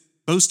 is it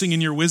boasting in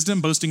your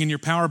wisdom, boasting in your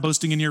power,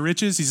 boasting in your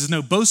riches? He says,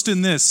 no, boast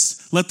in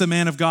this. Let the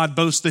man of God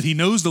boast that he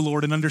knows the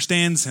Lord and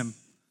understands him.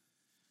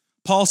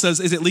 Paul says,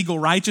 is it legal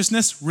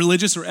righteousness,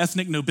 religious or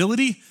ethnic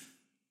nobility?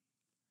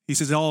 He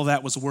says, all of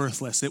that was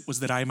worthless. It was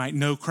that I might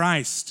know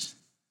Christ.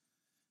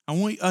 I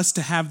want us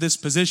to have this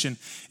position.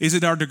 Is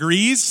it our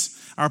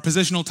degrees, our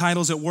positional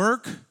titles at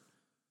work,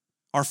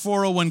 our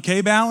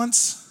 401k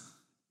balance,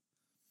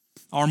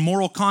 our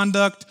moral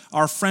conduct,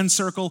 our friend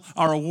circle,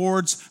 our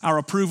awards, our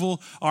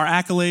approval, our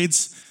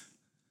accolades,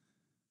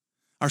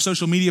 our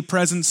social media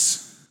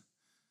presence,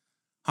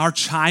 our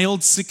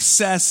child's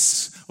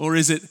success, or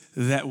is it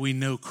that we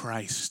know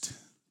Christ?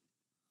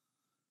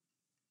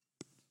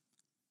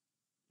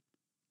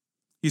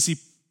 You see,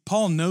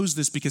 Paul knows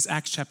this because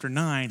Acts chapter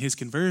 9, his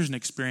conversion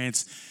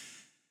experience,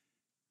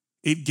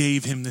 it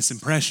gave him this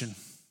impression.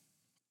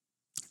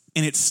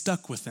 And it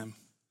stuck with him.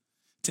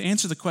 To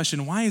answer the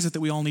question, why is it that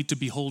we all need to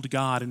behold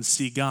God and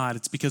see God?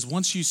 It's because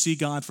once you see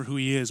God for who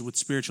he is with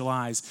spiritual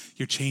eyes,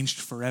 you're changed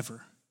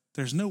forever.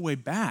 There's no way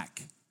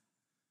back.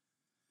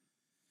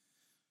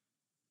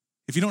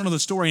 If you don't know the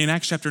story, in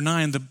Acts chapter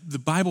 9, the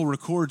Bible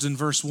records in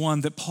verse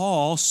 1 that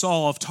Paul,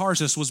 Saul of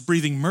Tarsus, was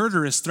breathing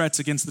murderous threats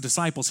against the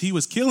disciples. He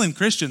was killing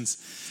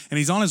Christians, and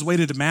he's on his way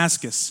to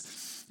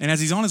Damascus. And as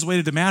he's on his way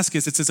to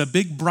Damascus, it says a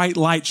big bright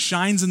light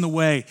shines in the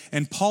way,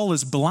 and Paul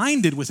is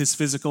blinded with his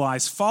physical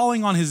eyes,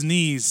 falling on his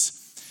knees.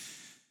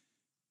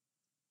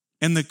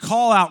 And the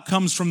call out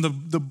comes from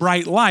the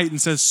bright light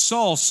and says,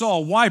 Saul,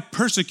 Saul, why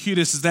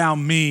persecutest thou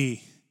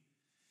me?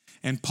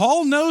 And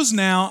Paul knows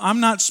now, I'm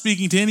not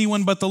speaking to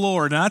anyone but the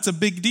Lord. Now, that's a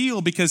big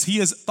deal because he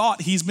has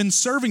thought he's been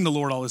serving the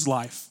Lord all his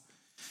life,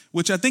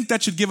 which I think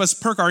that should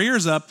perk our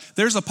ears up.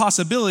 There's a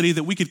possibility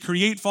that we could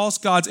create false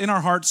gods in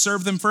our hearts,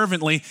 serve them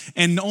fervently,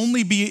 and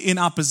only be in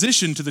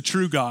opposition to the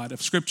true God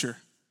of Scripture.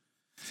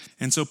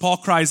 And so Paul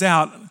cries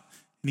out, and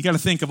you got to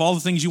think of all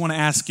the things you want to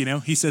ask,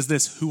 He says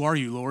this, "Who are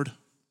you, Lord?"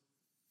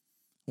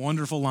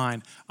 Wonderful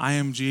line. "I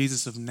am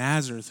Jesus of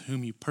Nazareth,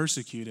 whom you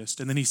persecutest."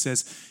 And then he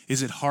says,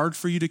 "Is it hard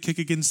for you to kick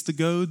against the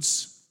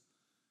goads?"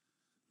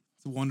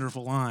 It's a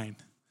wonderful line.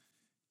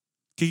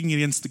 Kicking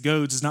against the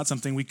goads is not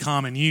something we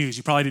common use.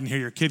 You probably didn't hear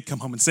your kid come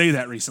home and say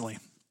that recently.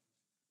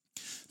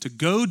 To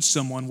goad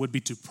someone would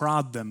be to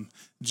prod them.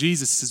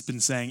 Jesus has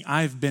been saying,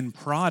 "I've been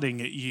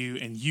prodding at you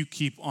and you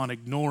keep on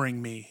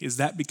ignoring me." Is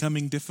that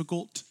becoming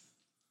difficult?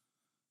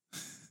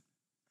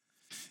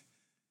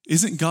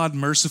 Isn't God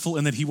merciful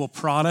in that he will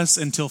prod us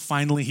until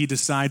finally he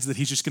decides that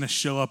he's just going to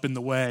show up in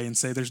the way and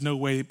say, "There's no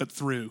way but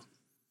through"?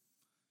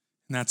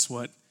 And that's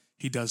what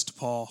he does to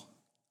Paul.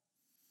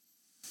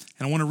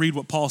 And I want to read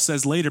what Paul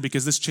says later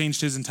because this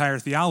changed his entire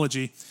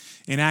theology.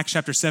 In Acts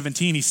chapter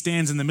 17, he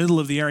stands in the middle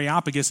of the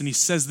Areopagus and he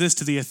says this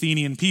to the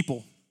Athenian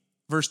people.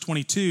 Verse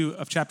 22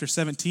 of chapter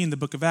 17, the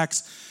book of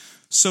Acts.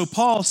 "So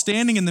Paul,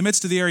 standing in the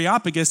midst of the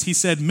Areopagus, he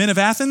said, 'Men of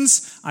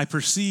Athens, I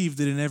perceive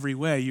that in every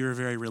way you are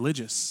very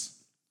religious.'"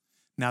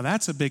 Now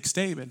that's a big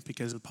statement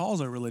because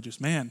Paul's a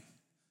religious man.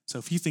 So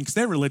if he thinks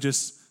they're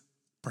religious,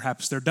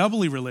 perhaps they're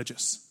doubly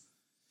religious.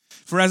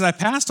 "For as I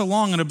passed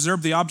along and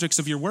observed the objects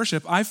of your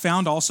worship, I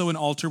found also an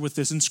altar with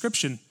this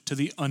inscription, 'To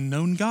the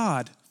unknown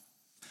God.'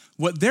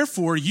 What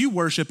therefore you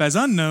worship as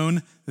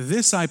unknown,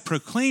 this I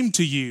proclaim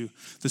to you."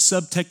 The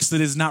subtext that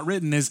is not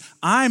written is,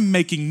 I'm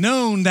making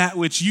known that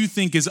which you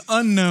think is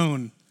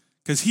unknown,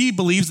 because he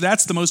believes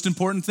that's the most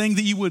important thing,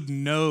 that you would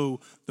know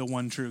the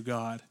one true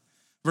God.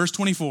 Verse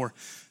 24,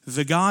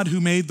 "The God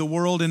who made the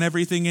world and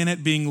everything in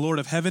it, being Lord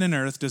of heaven and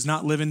earth, does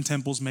not live in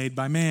temples made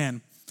by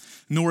man.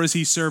 Nor is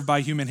he served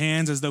by human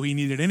hands as though he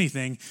needed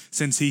anything,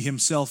 since he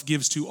himself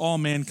gives to all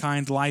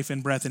mankind life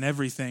and breath and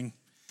everything.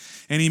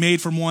 And he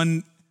made from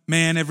one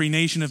man every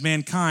nation of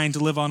mankind to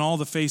live on all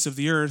the face of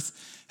the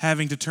earth,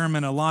 having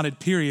determined allotted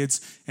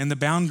periods and the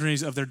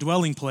boundaries of their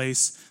dwelling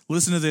place."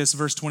 Listen to this,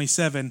 verse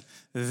 27,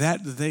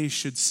 "That they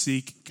should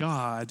seek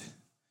God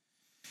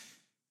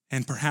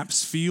and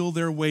perhaps feel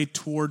their way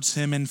towards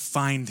him and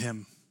find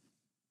him.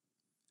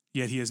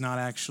 Yet he is not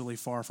actually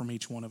far from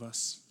each one of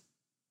us."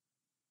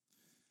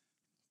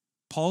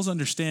 Paul's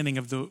understanding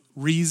of the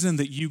reason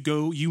that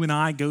you and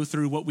I go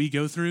through what we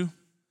go through.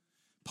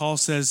 Paul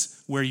says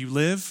where you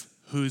live,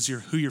 who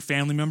your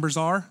family members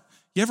are.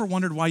 You ever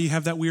wondered why you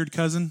have that weird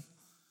cousin?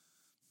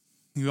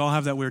 You all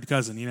have that weird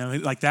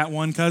cousin, like that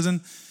one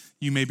cousin.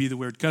 You may be the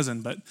weird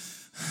cousin, but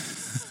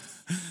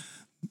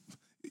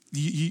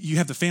you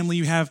have the family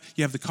you have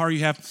the car you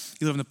have,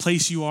 you live in the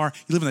place you are,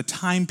 you live in the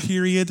time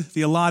period,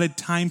 the allotted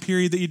time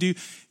period that you do.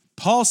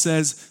 Paul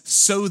says,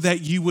 so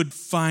that you would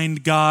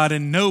find God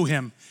and know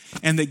him,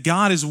 and that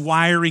God is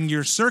wiring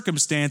your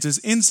circumstances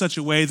in such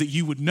a way that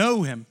you would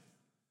know him.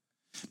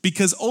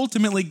 Because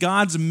ultimately,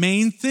 God's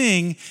main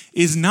thing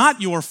is not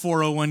your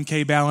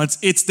 401k balance,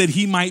 it's that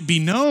he might be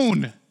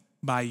known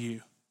by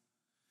you.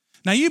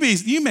 Now, you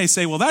may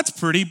say, well, that's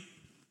pretty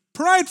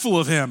prideful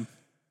of him.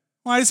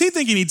 Why does he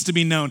think he needs to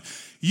be known?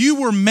 You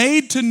were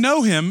made to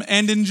know him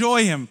and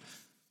enjoy him.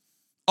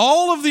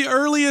 All of the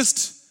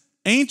earliest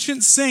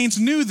ancient saints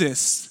knew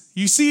this.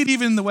 You see it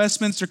even in the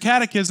Westminster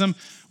Catechism.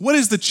 What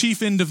is the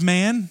chief end of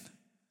man?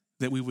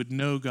 That we would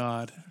know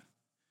God,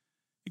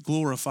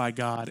 glorify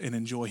God, and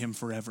enjoy him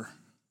forever.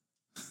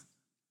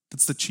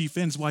 That's the chief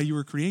end. It's why you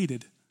were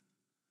created.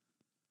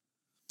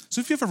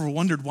 So if you've ever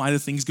wondered why the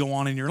things go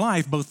on in your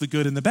life, both the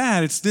good and the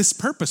bad, it's this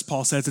purpose,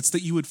 Paul says. It's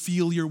that you would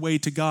feel your way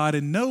to God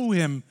and know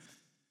him,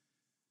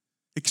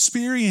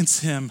 experience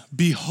him,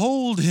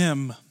 behold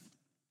him,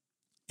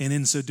 and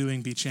in so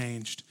doing be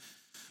changed.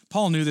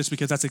 Paul knew this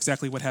because that's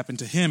exactly what happened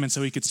to him, and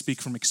so he could speak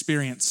from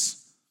experience.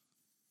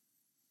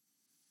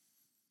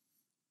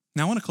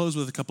 Now I want to close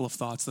with a couple of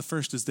thoughts. The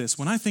first is this.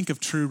 When I think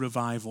of true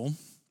revival,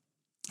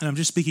 and I'm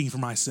just speaking for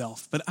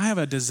myself, but I have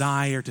a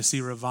desire to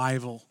see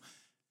revival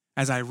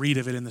as I read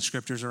of it in the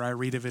scriptures, or I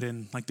read of it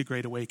in like the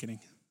Great Awakening.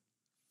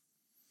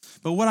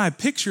 But what I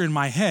picture in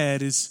my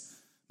head is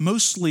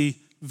mostly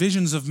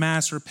visions of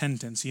mass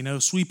repentance,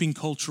 sweeping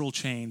cultural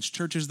change,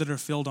 churches that are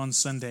filled on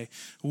Sunday,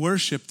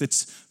 worship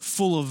that's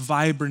full of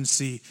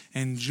vibrancy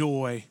and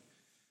joy,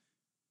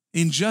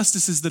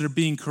 injustices that are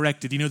being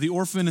corrected, the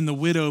orphan and the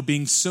widow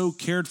being so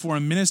cared for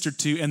and ministered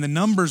to, and the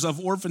numbers of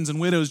orphans and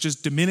widows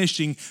just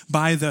diminishing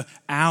by the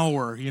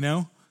hour,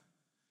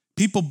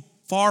 people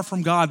far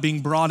from God being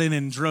brought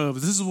in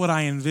droves. This is what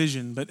I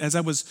envision. But as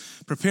I was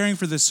preparing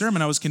for this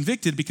sermon, I was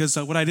convicted because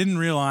what I didn't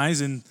realize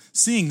in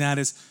seeing that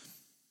is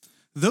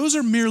those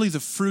are merely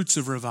the fruits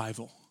of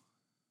revival.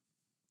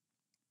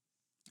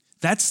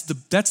 That's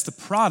the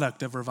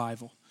product of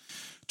revival.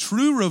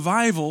 True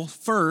revival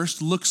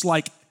first looks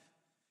like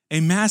a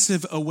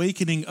massive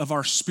awakening of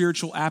our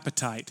spiritual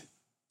appetite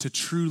to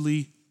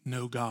truly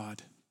know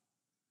God.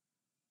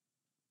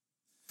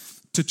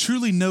 To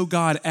truly know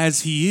God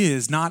as he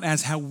is, not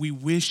as how we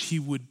wish he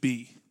would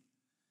be.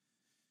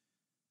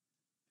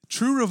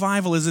 True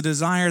revival is a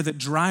desire that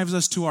drives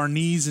us to our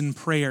knees in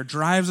prayer,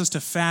 drives us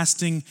to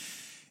fasting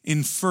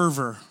in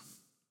fervor,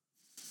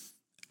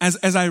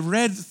 as I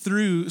read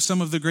through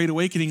some of the Great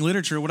Awakening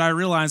literature, what I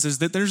realized is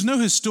that there's no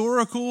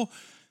historical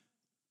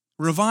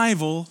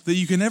revival that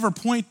you can ever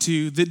point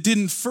to that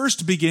didn't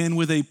first begin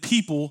with a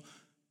people,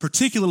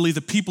 particularly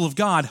the people of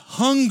God,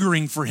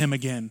 hungering for him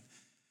again.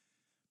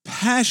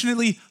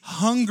 Passionately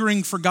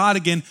hungering for God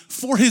again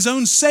for his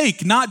own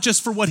sake, not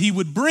just for what he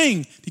would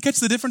bring. Do you catch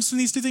the difference in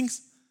these two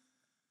things?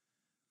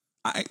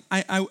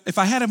 If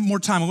I had more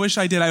time, I wish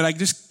I did.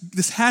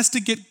 This has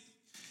to get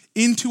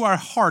into our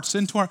hearts,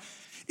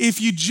 if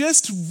you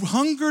just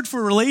hungered for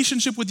a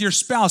relationship with your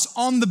spouse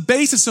on the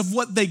basis of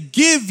what they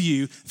give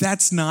you,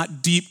 that's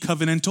not deep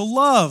covenantal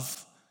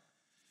love.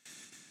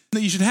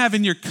 That you should have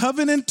in your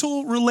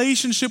covenantal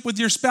relationship with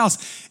your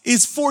spouse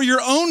is for your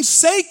own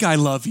sake, I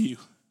love you.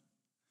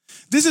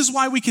 This is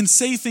why we can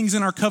say things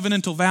in our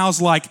covenantal vows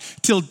like,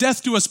 till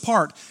death do us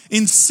part,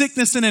 in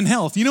sickness and in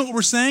health. You know what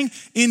we're saying?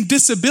 In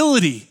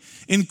disability,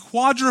 in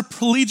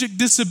quadriplegic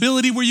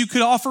disability where you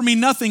could offer me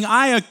nothing.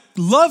 I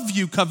love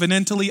you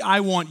covenantally,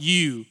 I want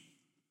you.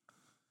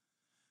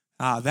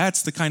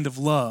 That's the kind of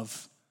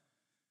love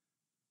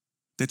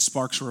that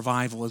sparks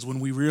revival, is when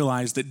we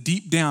realize that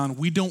deep down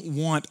we don't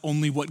want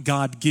only what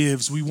God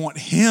gives, we want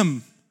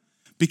him,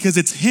 because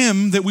it's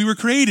him that we were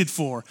created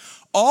for.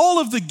 All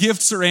of the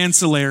gifts are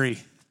ancillary.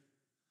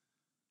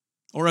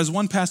 Or as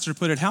one pastor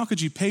put it, how could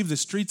you pave the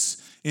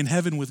streets in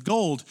heaven with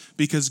gold?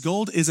 Because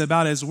gold is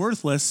about as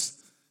worthless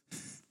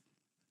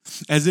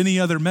as any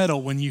other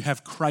metal when you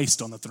have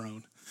Christ on the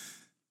throne.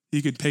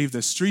 You could pave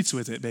the streets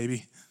with it,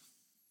 baby.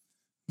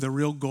 The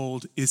real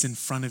gold is in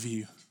front of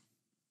you.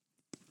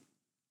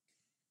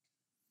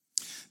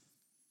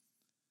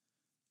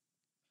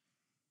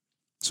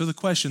 So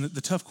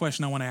the tough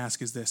question I want to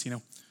ask is this,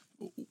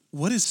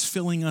 what is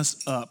filling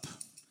us up,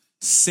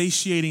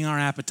 satiating our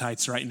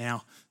appetites right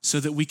now so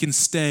that we can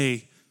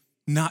stay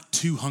not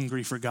too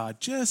hungry for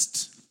God?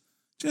 Just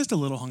a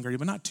little hungry,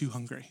 but not too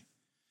hungry.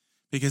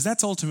 Because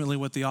that's ultimately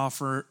what the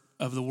offer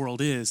of the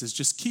world is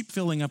just keep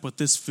filling up with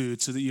this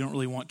food so that you don't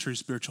really want true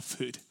spiritual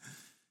food.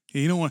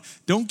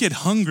 Don't get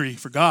hungry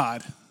for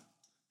God.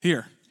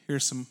 Here's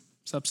some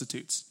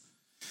substitutes.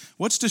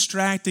 What's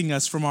distracting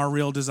us from our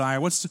real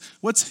desire?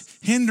 What's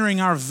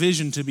hindering our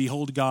vision to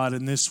behold God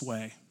in this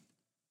way?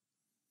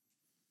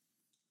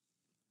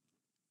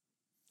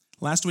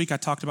 Last week I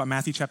talked about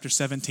Matthew chapter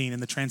 17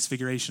 and the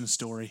transfiguration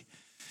story,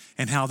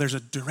 and how there's a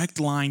direct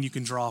line you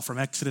can draw from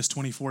Exodus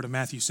 24 to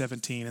Matthew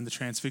 17 in the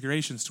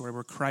transfiguration story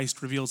where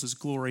Christ reveals his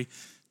glory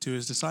to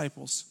his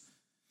disciples.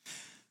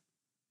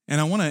 And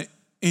I want to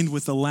end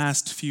with the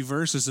last few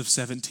verses of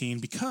 17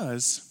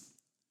 because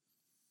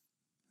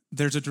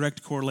there's a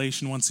direct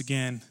correlation once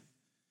again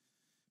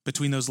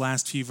between those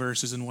last few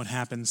verses and what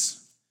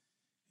happens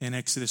in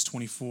Exodus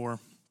 24,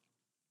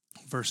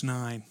 verse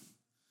 9.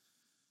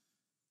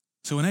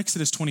 So in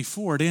Exodus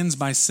 24, it ends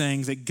by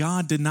saying that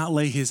God did not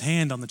lay his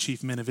hand on the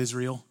chief men of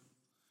Israel,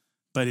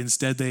 but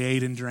instead they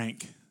ate and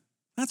drank.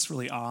 That's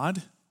really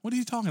odd. What are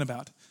you talking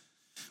about?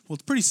 Well,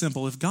 it's pretty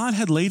simple. If God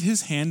had laid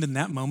his hand in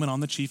that moment on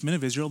the chief men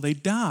of Israel,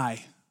 they'd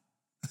die.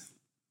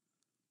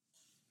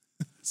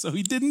 So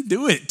he didn't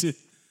do it.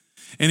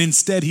 And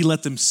instead, he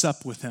let them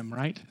sup with him,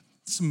 right?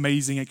 It's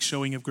amazing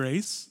showing of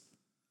grace.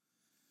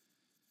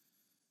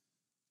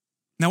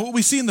 Now, what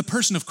we see in the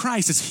person of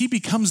Christ is he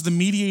becomes the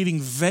mediating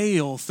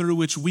veil through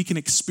which we can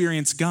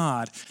experience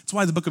God. That's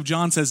why the book of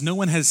John says no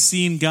one has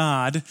seen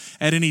God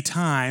at any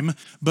time,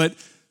 but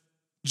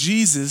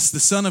Jesus, the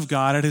Son of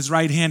God, at his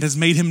right hand has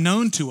made him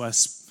known to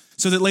us.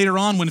 So that later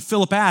on when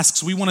Philip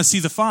asks, we want to see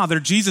the Father,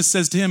 Jesus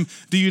says to him,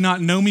 do you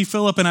not know me,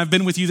 Philip, and I've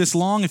been with you this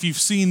long? If you've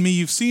seen me,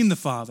 you've seen the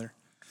Father.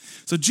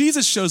 So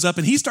Jesus shows up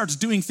and he starts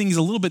doing things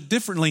a little bit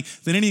differently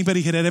than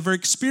anybody had ever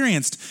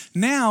experienced.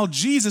 Now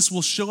Jesus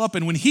will show up,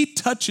 and when he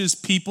touches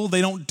people,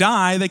 they don't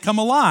die, they come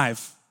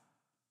alive.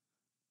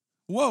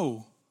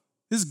 Whoa,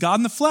 this is God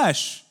in the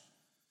flesh.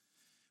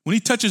 When he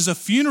touches a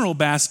funeral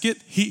basket,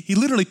 he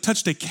literally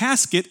touched a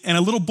casket and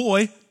a little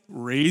boy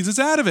raises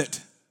out of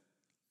it.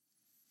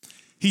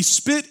 He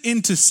spit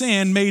into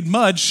sand, made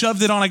mud,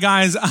 shoved it on a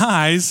guy's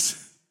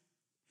eyes,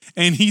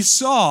 and he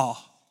saw.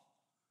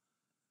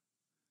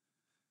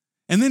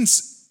 And then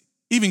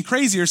even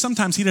crazier,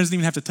 sometimes he doesn't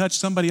even have to touch.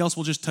 Somebody else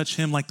will just touch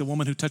him, like the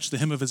woman who touched the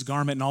hem of his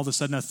garment, and all of a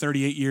sudden a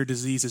 38-year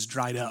disease is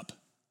dried up.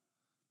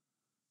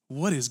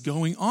 What is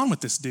going on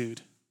with this dude?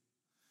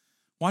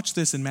 Watch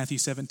this in Matthew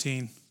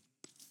 17.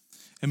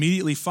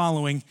 Immediately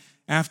following,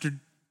 after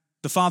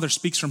the Father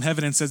speaks from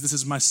heaven and says, this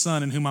is my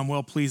Son in whom I'm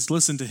well pleased,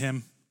 listen to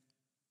him.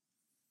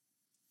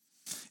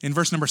 In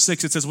verse number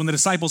 6, it says, when the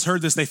disciples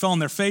heard this, they fell on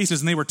their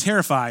faces and they were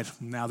terrified.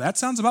 Now that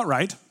sounds about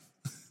right.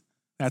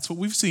 That's what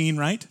we've seen,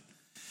 right?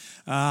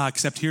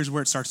 Except here's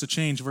where it starts to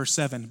change. Verse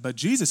 7, but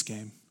Jesus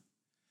came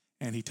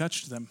and he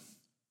touched them,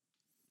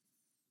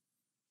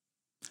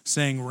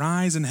 saying,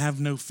 rise and have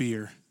no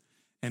fear.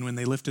 And when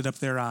they lifted up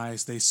their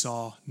eyes, they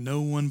saw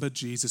no one but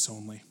Jesus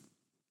only.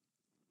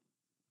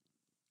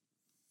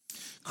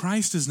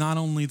 Christ is not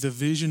only the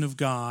vision of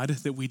God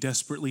that we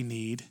desperately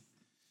need,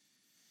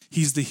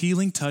 he's the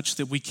healing touch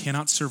that we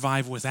cannot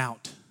survive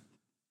without.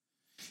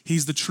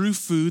 He's the true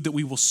food that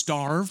we will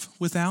starve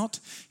without.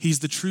 He's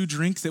the true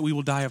drink that we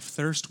will die of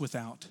thirst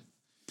without.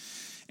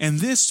 And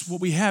this,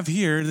 what we have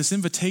here, this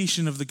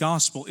invitation of the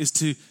gospel, is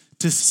to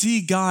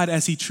see God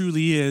as he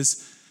truly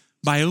is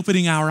by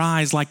opening our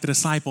eyes like the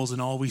disciples,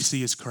 and all we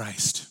see is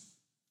Christ.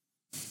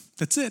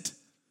 That's it.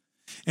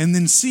 And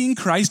then seeing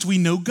Christ, we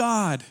know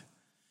God.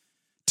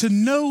 To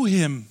know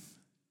him,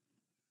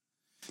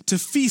 to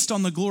feast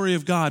on the glory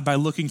of God by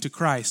looking to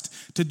Christ,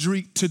 to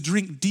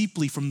drink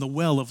deeply from the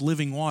well of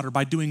living water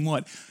by doing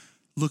what?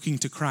 Looking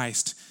to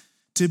Christ.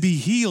 To be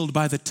healed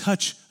by the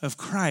touch of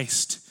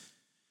Christ.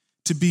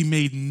 To be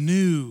made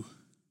new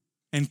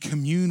and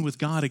commune with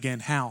God again.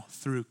 How?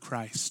 Through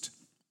Christ.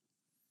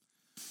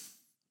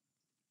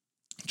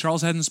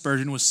 Charles Haddon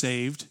Spurgeon was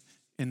saved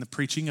in the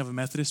preaching of a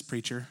Methodist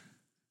preacher.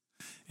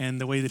 And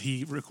the way that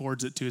he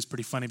records it too is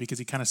pretty funny because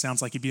he kind of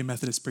sounds like he'd be a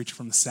Methodist preacher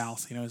from the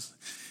South, as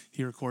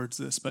he records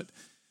this. But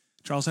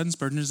Charles Haddon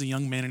Spurgeon is a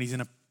young man, and he's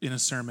in a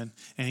sermon,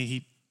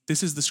 and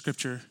this is the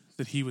scripture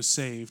that he was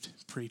saved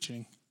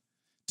preaching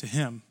to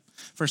him.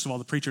 First of all,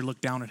 the preacher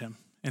looked down at him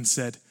and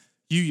said,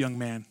 "You young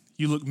man,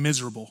 you look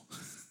miserable."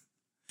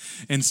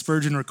 And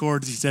Spurgeon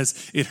records, he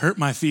says, "It hurt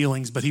my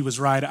feelings, but he was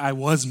right. I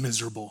was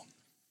miserable."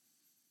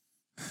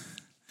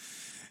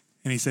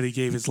 And he said he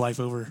gave his life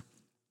over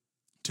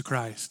to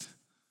Christ.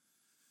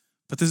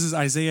 But this is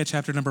Isaiah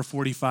chapter number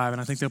 45,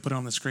 and I think they'll put it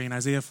on the screen.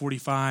 Isaiah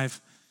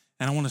 45,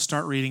 and I want to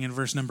start reading in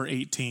verse number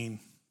 18.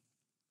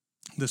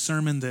 The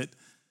sermon that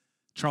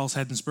Charles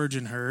Haddon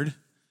Spurgeon heard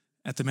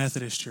at the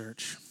Methodist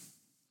Church.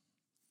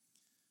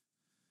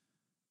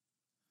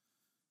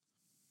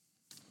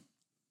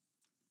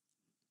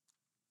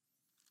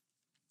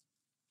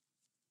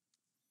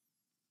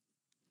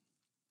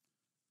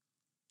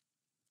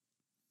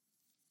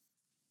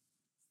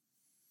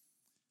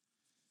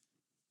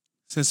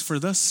 It says, "For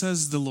thus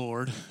says the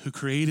Lord, who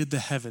created the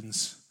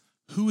heavens,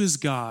 who is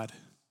God?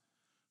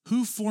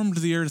 Who formed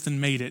the earth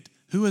and made it?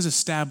 Who has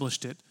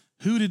established it?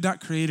 Who did not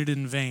create it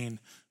in vain?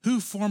 Who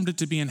formed it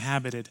to be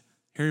inhabited?"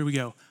 Here we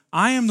go.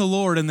 "I am the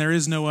Lord, and there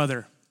is no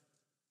other.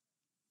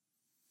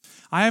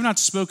 I have not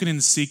spoken in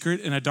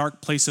secret in a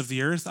dark place of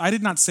the earth. I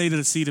did not say to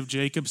the seed of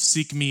Jacob,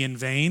 'Seek me in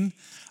vain.'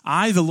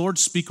 I, the Lord,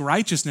 speak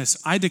righteousness.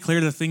 I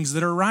declare the things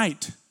that are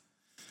right.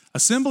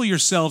 Assemble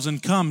yourselves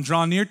and come,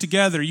 draw near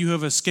together, you who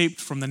have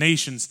escaped from the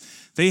nations.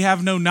 They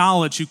have no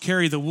knowledge who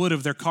carry the wood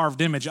of their carved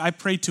image. I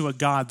pray to a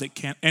God that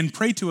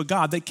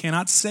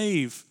cannot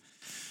save.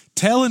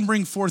 Tell and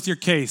bring forth your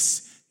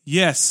case.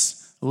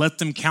 Yes, let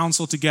them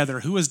counsel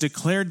together. Who has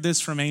declared this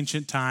from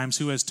ancient times?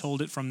 Who has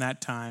told it from that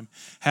time?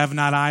 Have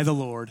not I the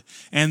Lord?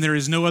 And there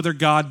is no other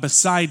God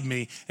beside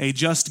me, a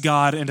just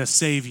God and a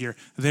Savior.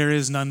 There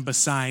is none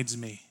besides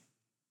me."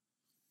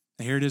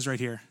 And here it is right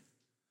here.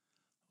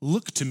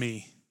 "Look to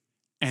me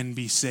and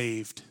be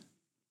saved,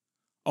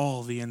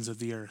 all the ends of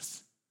the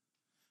earth.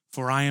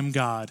 For I am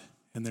God,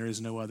 and there is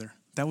no other."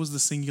 That was the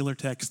singular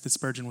text that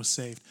Spurgeon was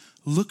saved.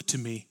 "Look to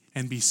me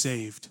and be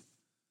saved,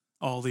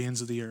 all the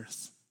ends of the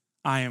earth.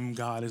 I am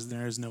God, as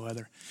there is no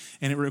other."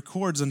 And it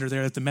records under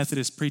there that the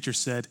Methodist preacher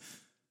said,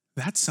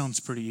 "That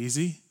sounds pretty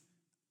easy.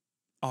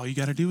 All you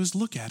got to do is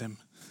look at him."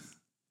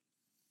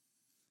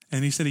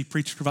 And he said he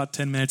preached for about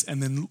 10 minutes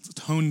and then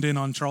honed in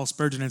on Charles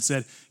Spurgeon and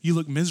said, "You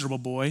look miserable,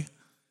 boy."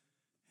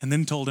 And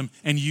then told him,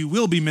 "And you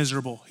will be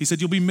miserable." He said,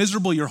 "You'll be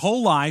miserable your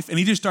whole life." And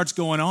he just starts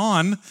going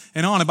on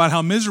and on about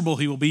how miserable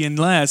he will be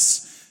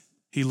unless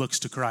he looks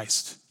to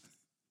Christ.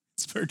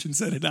 Spurgeon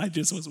said it, I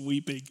just was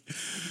weeping.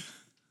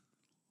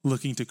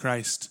 Looking to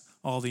Christ,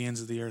 all the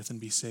ends of the earth, and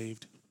be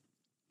saved.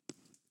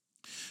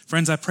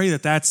 Friends, I pray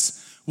that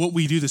that's what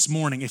we do this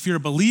morning. If you're a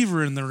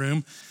believer in the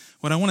room,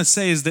 what I want to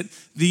say is that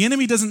the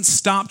enemy doesn't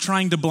stop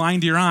trying to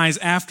blind your eyes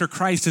after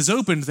Christ has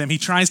opened them. He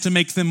tries to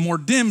make them more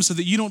dim so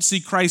that you don't see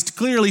Christ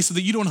clearly, so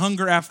that you don't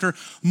hunger after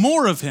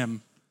more of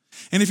him.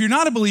 And if you're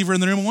not a believer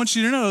in the room, I want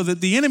you to know that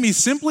the enemy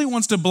simply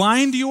wants to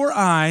blind your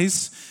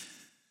eyes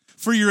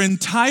for your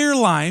entire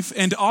life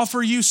and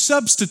offer you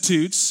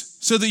substitutes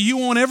so that you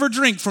won't ever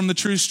drink from the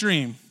true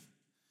stream.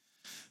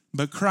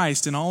 But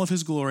Christ, in all of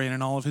his glory and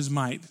in all of his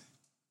might,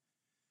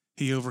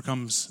 he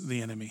overcomes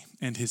the enemy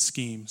and his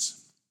schemes.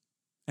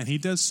 And he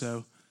does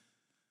so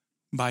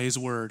by his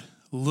word.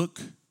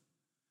 Look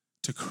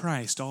to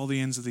Christ, all the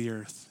ends of the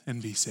earth,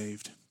 and be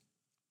saved.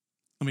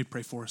 Let me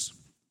pray for us.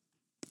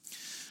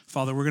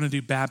 Father, we're going to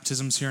do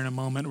baptisms here in a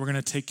moment. We're going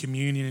to take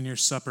communion in your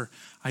supper.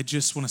 I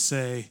just want to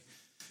say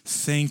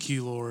thank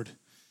you, Lord,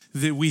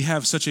 that we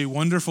have such a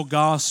wonderful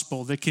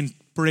gospel that can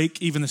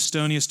break even the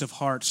stoniest of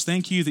hearts.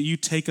 Thank you that you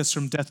take us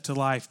from death to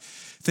life.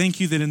 Thank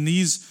you that in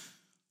these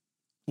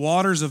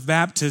waters of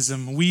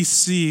baptism, we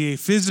see a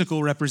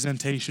physical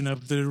representation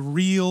of the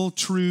real,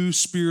 true,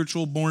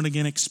 spiritual,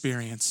 born-again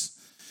experience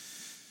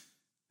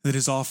that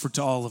is offered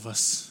to all of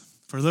us.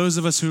 For those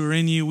of us who are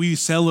in you, we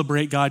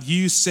celebrate, God,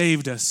 you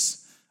saved us.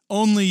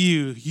 Only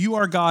you. You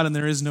are God, and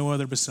there is no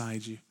other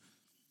beside you.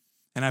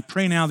 And I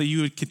pray now that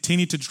you would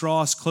continue to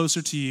draw us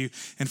closer to you.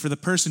 And for the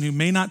person who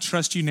may not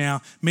trust you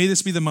now, may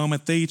this be the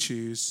moment they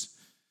choose,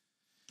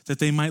 that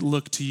they might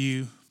look to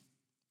you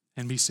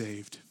and be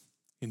saved.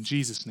 In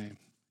Jesus' name,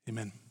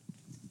 amen.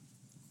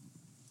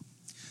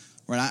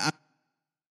 All right,